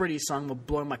the Jeopardy song while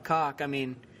blowing my cock. I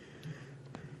mean,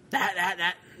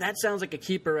 that sounds like a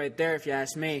keeper right there, if you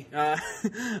ask me. I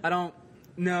don't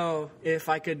know if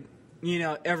I could,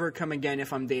 ever come again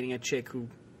if I'm dating a chick who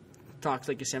talks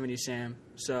like Yosemite Sam.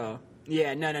 So,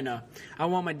 yeah, no. I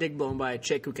want my dick blown by a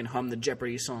chick who can hum the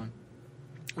Jeopardy song.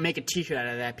 Make a t-shirt out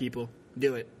of that, people.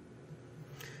 Do it.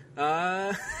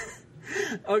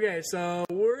 Okay, so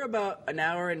we're about an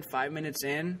hour and 5 minutes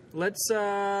in. Let's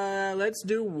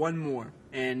do one more,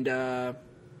 and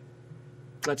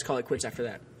let's call it quits after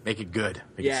that. Make it good.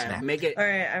 Make it snap. Make it all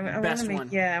right. I best want to one.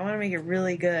 make I want to make it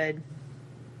really good.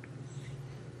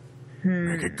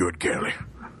 Make it good, Kelly.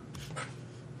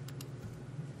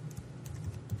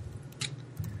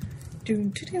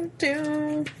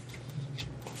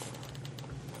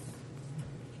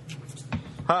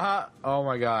 Haha! Oh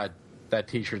my god, that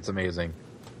T-shirt's amazing.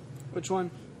 Which one?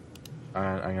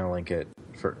 I'm gonna link it.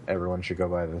 For everyone should go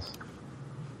buy this.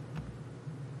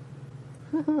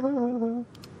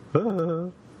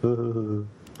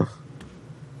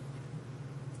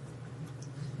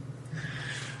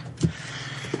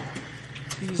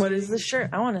 What is this shirt?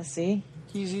 I want to see.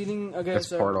 He's eating. Okay, That's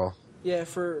so Portal. yeah,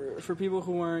 for people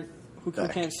who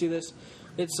can't see this,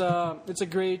 it's a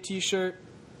gray T-shirt.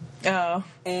 Oh.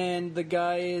 And the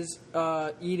guy is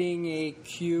eating a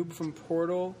cube from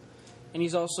Portal, and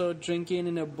he's also drinking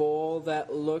in a bowl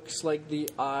that looks like the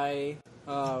eye.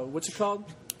 What's it called?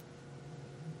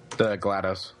 The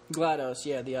GLaDOS. GLaDOS,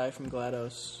 yeah, the eye from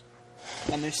GLaDOS.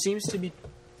 And there seems to be,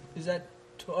 is that?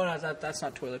 Oh no, that's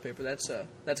not toilet paper. That's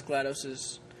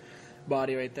GLaDOS's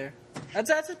body right there.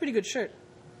 That's a pretty good shirt.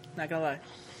 Not gonna lie.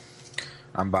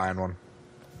 I'm buying one.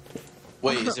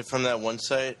 Wait, is it from that one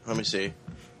site? Let me see.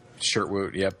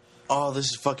 Shirtwoot, yep. Oh,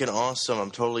 this is fucking awesome. I'm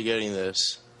totally getting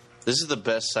this. This is the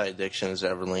best site Diction has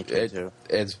ever linked me to.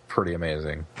 It's pretty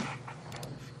amazing.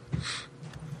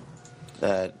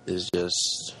 That is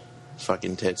just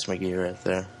fucking tits McGee right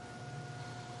there.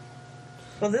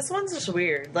 Well, this one's just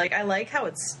weird. Like, I like how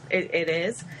it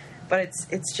is, but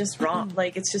it's just wrong.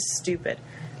 Like, it's just stupid.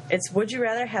 It's, would you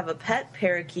rather have a pet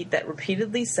parakeet that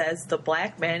repeatedly says the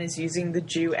black man is using the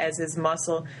Jew as his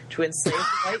muscle to enslave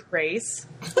the white race,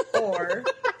 or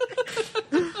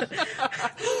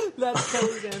That's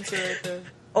Kelly's answer right there.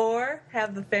 or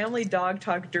have the family dog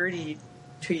talk dirty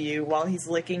to you while he's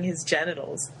licking his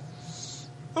genitals?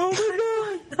 Oh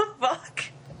my What the fuck?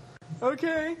 god.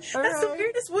 Okay. That's the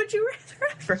weirdest would you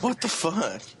rather ever. What the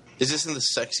fuck? Is this in the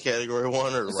sex category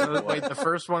one or So, like wait, what? the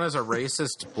first one is a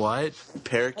racist what?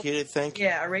 Parakeet, I think?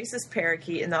 Yeah, a racist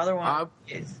parakeet, and the other one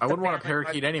is I the wouldn't want a family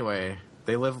parakeet dog. anyway.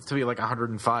 They live to be like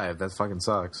 105. That fucking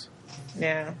sucks.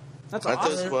 Yeah. That's Aren't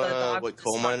awesome. those The dog what with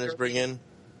coal the miners sucker. bring in?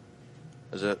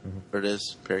 Is it? Or it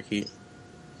is? Parakeet?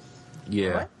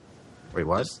 Yeah. What? Wait,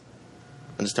 what?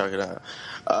 I'm just talking out.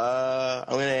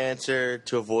 I'm going to answer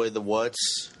to avoid the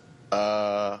what's.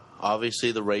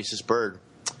 Obviously the racist bird.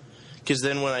 Because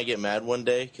then when I get mad one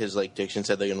day, because like Diction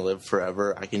said they're going to live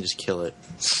forever, I can just kill it.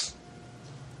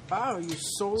 Wow, you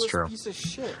soulless true. piece of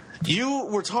shit. You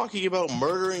were talking about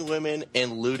murdering women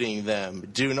and looting them.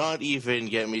 Do not even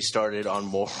get me started on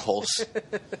morals.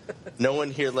 No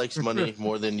one here likes money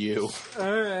more than you.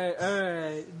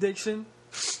 Alright. Diction?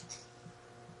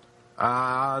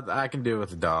 I can do it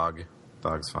with a dog.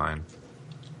 Dog's fine.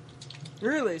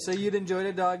 Really? So you'd enjoy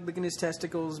a dog licking his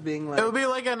testicles being like... It would be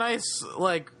like a nice,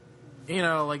 like, you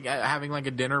know, like having like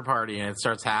a dinner party and it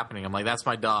starts happening. I'm like, that's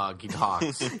my dog. He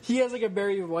talks. He has like a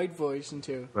Barry White voice and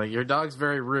too. Like, your dog's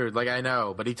very rude. Like, I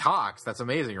know, but he talks. That's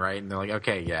amazing, right? And they're like,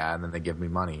 okay, yeah. And then they give me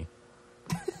money.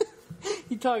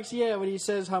 He talks, yeah, but he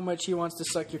says how much he wants to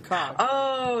suck your cock.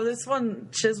 Oh, this one,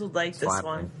 Chiz would like this Slap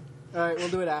one. me. Alright, we'll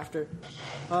do it after.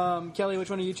 Kelly, which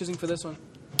one are you choosing for this one?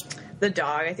 The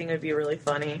dog, I think, would be really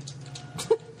funny.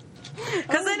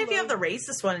 Because then if you have the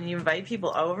racist one and you invite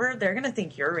people over, they're going to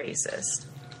think you're racist.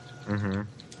 Mm-hmm.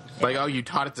 Like, oh, you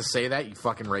taught it to say that, you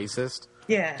fucking racist?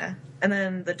 Yeah. And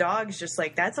then the dog's just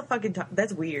like, that's a fucking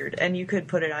that's weird. And you could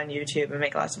put it on YouTube and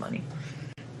make lots of money.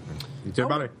 You too,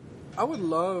 buddy. I would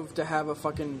love to have a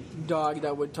fucking dog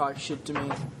that would talk shit to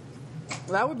me.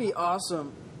 That would be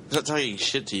awesome. He's not talking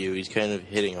shit to you. He's kind of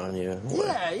hitting on you.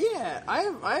 Yeah. I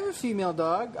have a female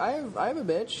dog. I have a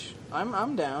bitch.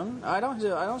 I'm down. I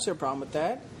don't see a problem with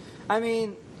that. I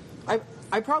mean,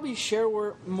 I probably share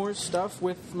more stuff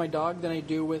with my dog than I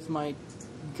do with my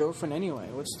girlfriend anyway.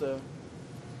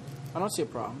 I don't see a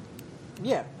problem.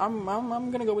 Yeah, I'm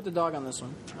gonna go with the dog on this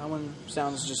one. That one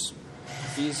sounds just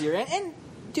easier. And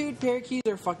dude, parakeets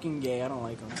are fucking gay. I don't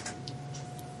like them.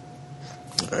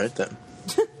 All right, then.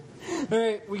 All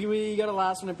right, we got a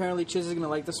last one. Apparently, Chiz is gonna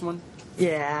like this one.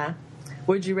 Yeah.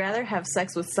 Would you rather have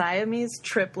sex with Siamese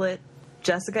triplet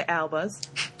Jessica Albas?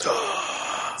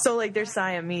 So, like, they're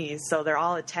Siamese, so they're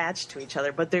all attached to each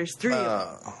other, but there's three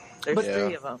of them. There's yeah.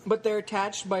 three of them. But they're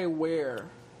attached by where?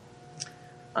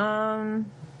 I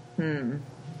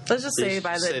Let's just say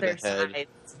by say their the head.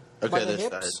 sides. Okay, By the this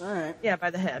hips? side. All right. Yeah, by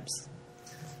the hips.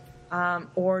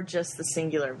 Or just the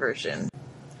singular version.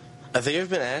 I think I've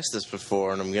been asked this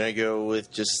before, and I'm gonna go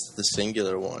with just the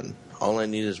singular one. All I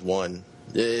need is one.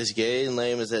 As gay and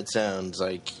lame as that sounds,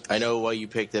 like I know why you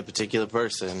picked that particular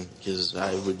person because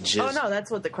I would just. Oh no,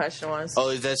 that's what the question was. Oh,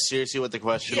 is that seriously what the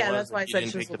question was? Yeah, that's why I You said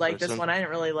didn't she pick would the like this person? one. I didn't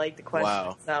really like the question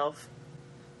Wow. itself.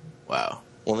 Wow.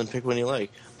 Well, then pick one you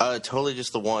like. Totally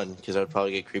just the one because I would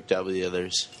probably get creeped out with the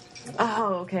others.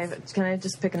 Oh, okay. But can I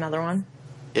just pick another one?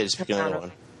 Yeah, just pick another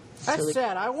one. That's really-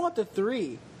 sad. I want the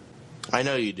 3. I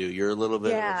know you do. You're a little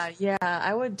bit. Yeah,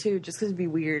 I would too, just because it'd be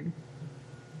weird.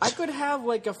 I could have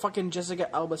like a fucking Jessica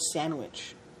Alba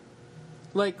sandwich.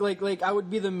 Like I would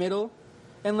be the middle,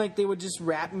 and like they would just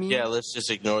wrap me. Yeah, let's just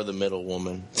ignore the middle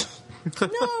woman.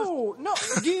 No,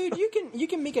 dude, you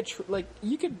can make a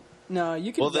you could. No,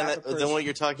 you can. Well, wrap a person. then what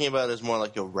you're talking about is more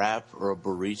like a wrap or a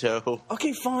burrito.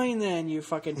 Okay, fine then, you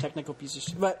fucking technical piece of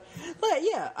shit. But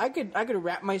yeah, I could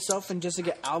wrap myself in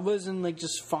Jessica Alba's and like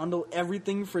just fondle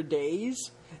everything for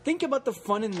days. Think about the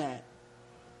fun in that.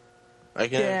 I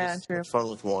can Yeah, have just true. fun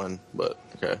with one, but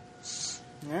okay.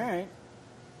 All right.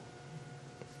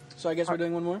 So I guess we're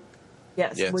doing one more.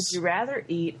 Yes. Yes. Would you rather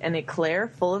eat an eclair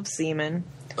full of semen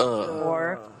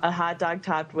or a hot dog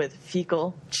topped with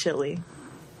fecal chili?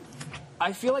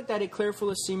 I feel like that eclair full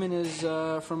of semen is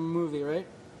from a movie, right?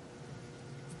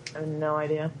 I have no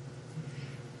idea.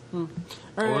 All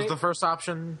What was right. the first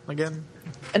option again?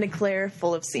 An eclair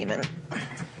full of semen.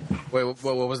 Wait, what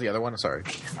was the other one? Sorry.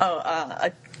 Oh,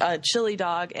 a chili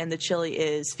dog, and the chili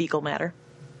is fecal matter.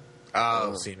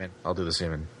 Oh, semen. I'll do the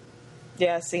semen.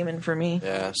 Yeah, semen for me.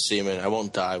 Yeah, semen. I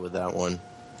won't die with that one.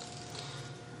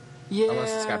 Yeah.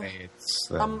 Unless it's got AIDS.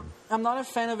 Then. I'm not a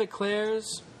fan of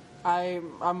eclairs.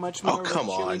 I'm much more of a come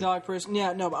chili on. dog person.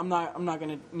 Yeah, no, but I'm not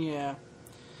gonna. Yeah.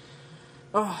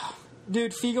 Oh,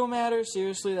 dude, fecal matter.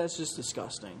 Seriously, that's just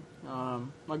disgusting. I'll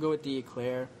go with the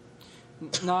eclair.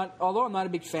 Although I'm not a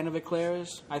big fan of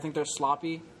eclairs, I think they're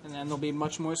sloppy, and then they'll be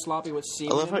much more sloppy with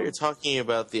semen. I love in how them. you're talking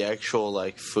about the actual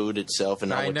like food itself and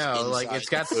not I what's know, like inside it's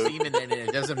got the food. semen in it.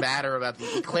 It doesn't matter about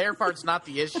the eclair part's not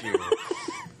the issue.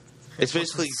 It's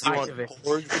basically, do you inside want of it.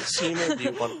 poured semen or do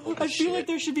you want poured I feel like shit?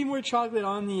 there should be more chocolate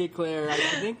on the eclair.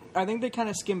 I think they kind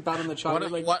of skimp out on the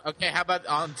chocolate. What? Okay, how about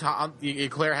on the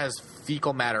eclair has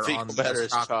fecal matter Fecal on matter the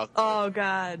is chocolate. Oh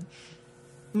God.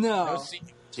 No,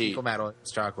 Fecal matter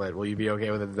is chocolate. Will you be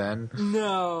okay with it then?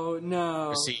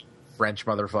 no. See, French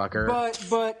motherfucker.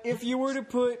 But if you were to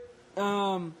put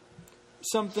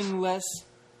something less,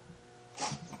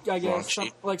 I guess,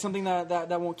 Raunchy. like something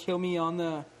that won't kill me on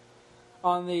the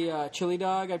chili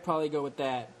dog, I'd probably go with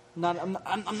that. I'm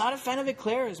not a fan of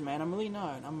eclairs, man. I'm really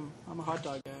not. I'm a hot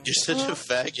dog guy. You're such a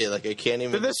faggot. Like I can't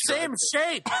even. They're the describe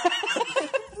same shape.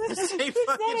 The same It's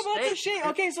not fucking about the shape.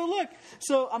 Okay, so look.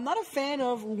 So I'm not a fan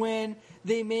of when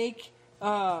they make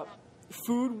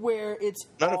food where it's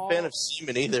Not all, a fan of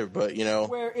semen either, but you know.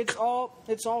 where it's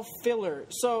all filler.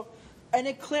 So an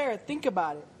eclair, think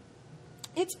about it.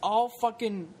 It's all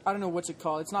fucking, I don't know what's it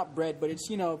called. It's not bread, but it's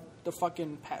the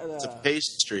fucking It's a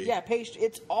pastry. yeah, pastry.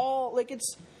 It's all like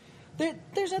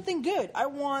there's nothing good. I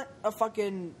want a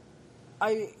fucking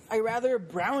I rather a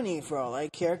brownie for all I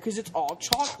care because it's all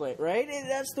chocolate, right? And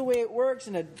that's the way it works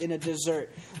in a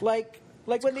dessert. Like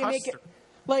when they make it,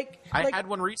 I had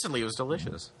one recently. It was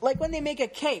delicious. like when they make a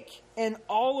cake and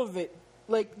all of it,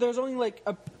 like there's only like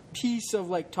a piece of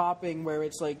like topping where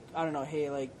it's like, I don't know, hey,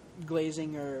 like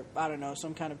glazing or I don't know,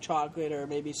 some kind of chocolate or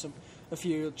maybe a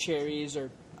few cherries or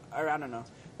I don't know.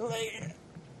 Like,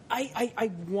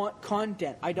 I want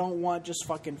content. I don't want just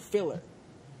fucking filler.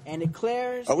 And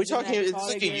eclairs. Are we is in talking? that Is this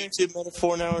like a category- YouTube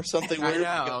metaphor now or something? I Where know.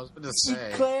 I was going to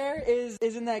say. Eclair is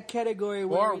in that category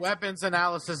where More it's- weapons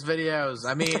analysis videos.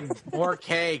 I mean, more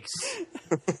cakes.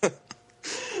 I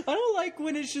don't like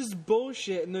when it's just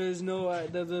bullshit and there's no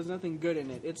there's nothing good in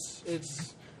it.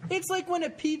 It's like when a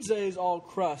pizza is all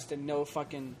crust and no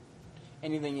fucking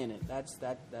anything in it. That's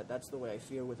the way I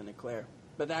feel with an eclair.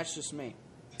 But that's just me.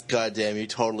 God damn, you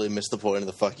totally missed the point of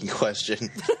the fucking question.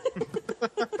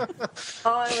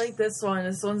 Oh, I like this one.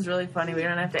 This one's really funny. We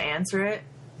don't have to answer it.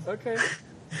 Okay.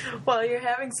 While you're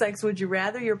having sex, would you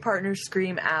rather your partner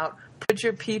scream out, "Put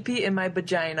your pee-pee in my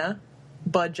vagina,"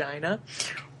 vagina?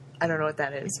 I don't know what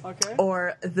that is. Okay.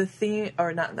 Or the theme,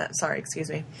 or not that. Sorry, excuse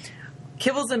me.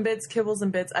 Kibbles and bits, kibbles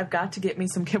and bits. I've got to get me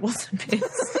some kibbles and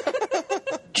bits.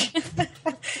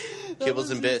 That Kibbles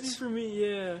was and easy bits. for me,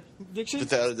 yeah. Diction?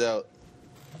 Without a doubt.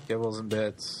 Kibbles and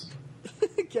bits.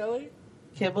 Kelly?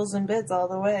 Kibbles and bits all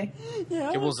the way. Yeah.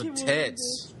 I Kibbles like and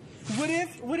tits.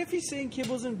 bits. What if he's saying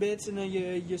kibbles and bits in a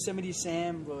Yosemite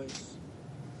Sam voice?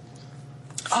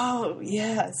 Oh,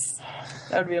 yes.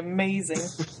 That would be amazing.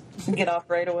 Get off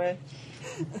right away.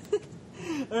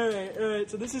 All right.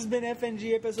 So this has been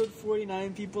FNG episode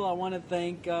 49. People, I want to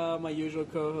thank my usual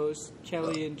co-hosts,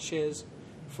 Kelly and Chiz,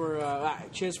 for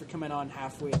coming on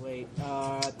halfway late.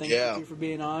 Thank you for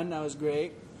being on. That was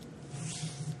great.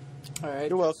 All right.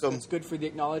 You're welcome. It's good for the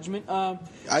acknowledgement.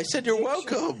 I said you're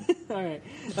welcome. All right.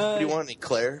 What do you want,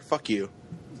 Claire? Fuck you.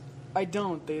 I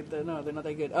don't. They're not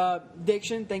that good.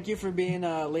 Diction, thank you for being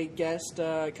a late guest,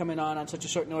 coming on such a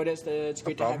short notice. It's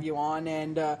great to have you on,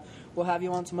 and we'll have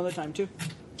you on some other time, too.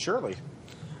 Surely.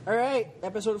 All right,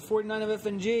 episode 49 of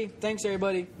FNG. Thanks,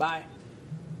 everybody. Bye.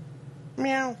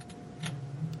 Meow.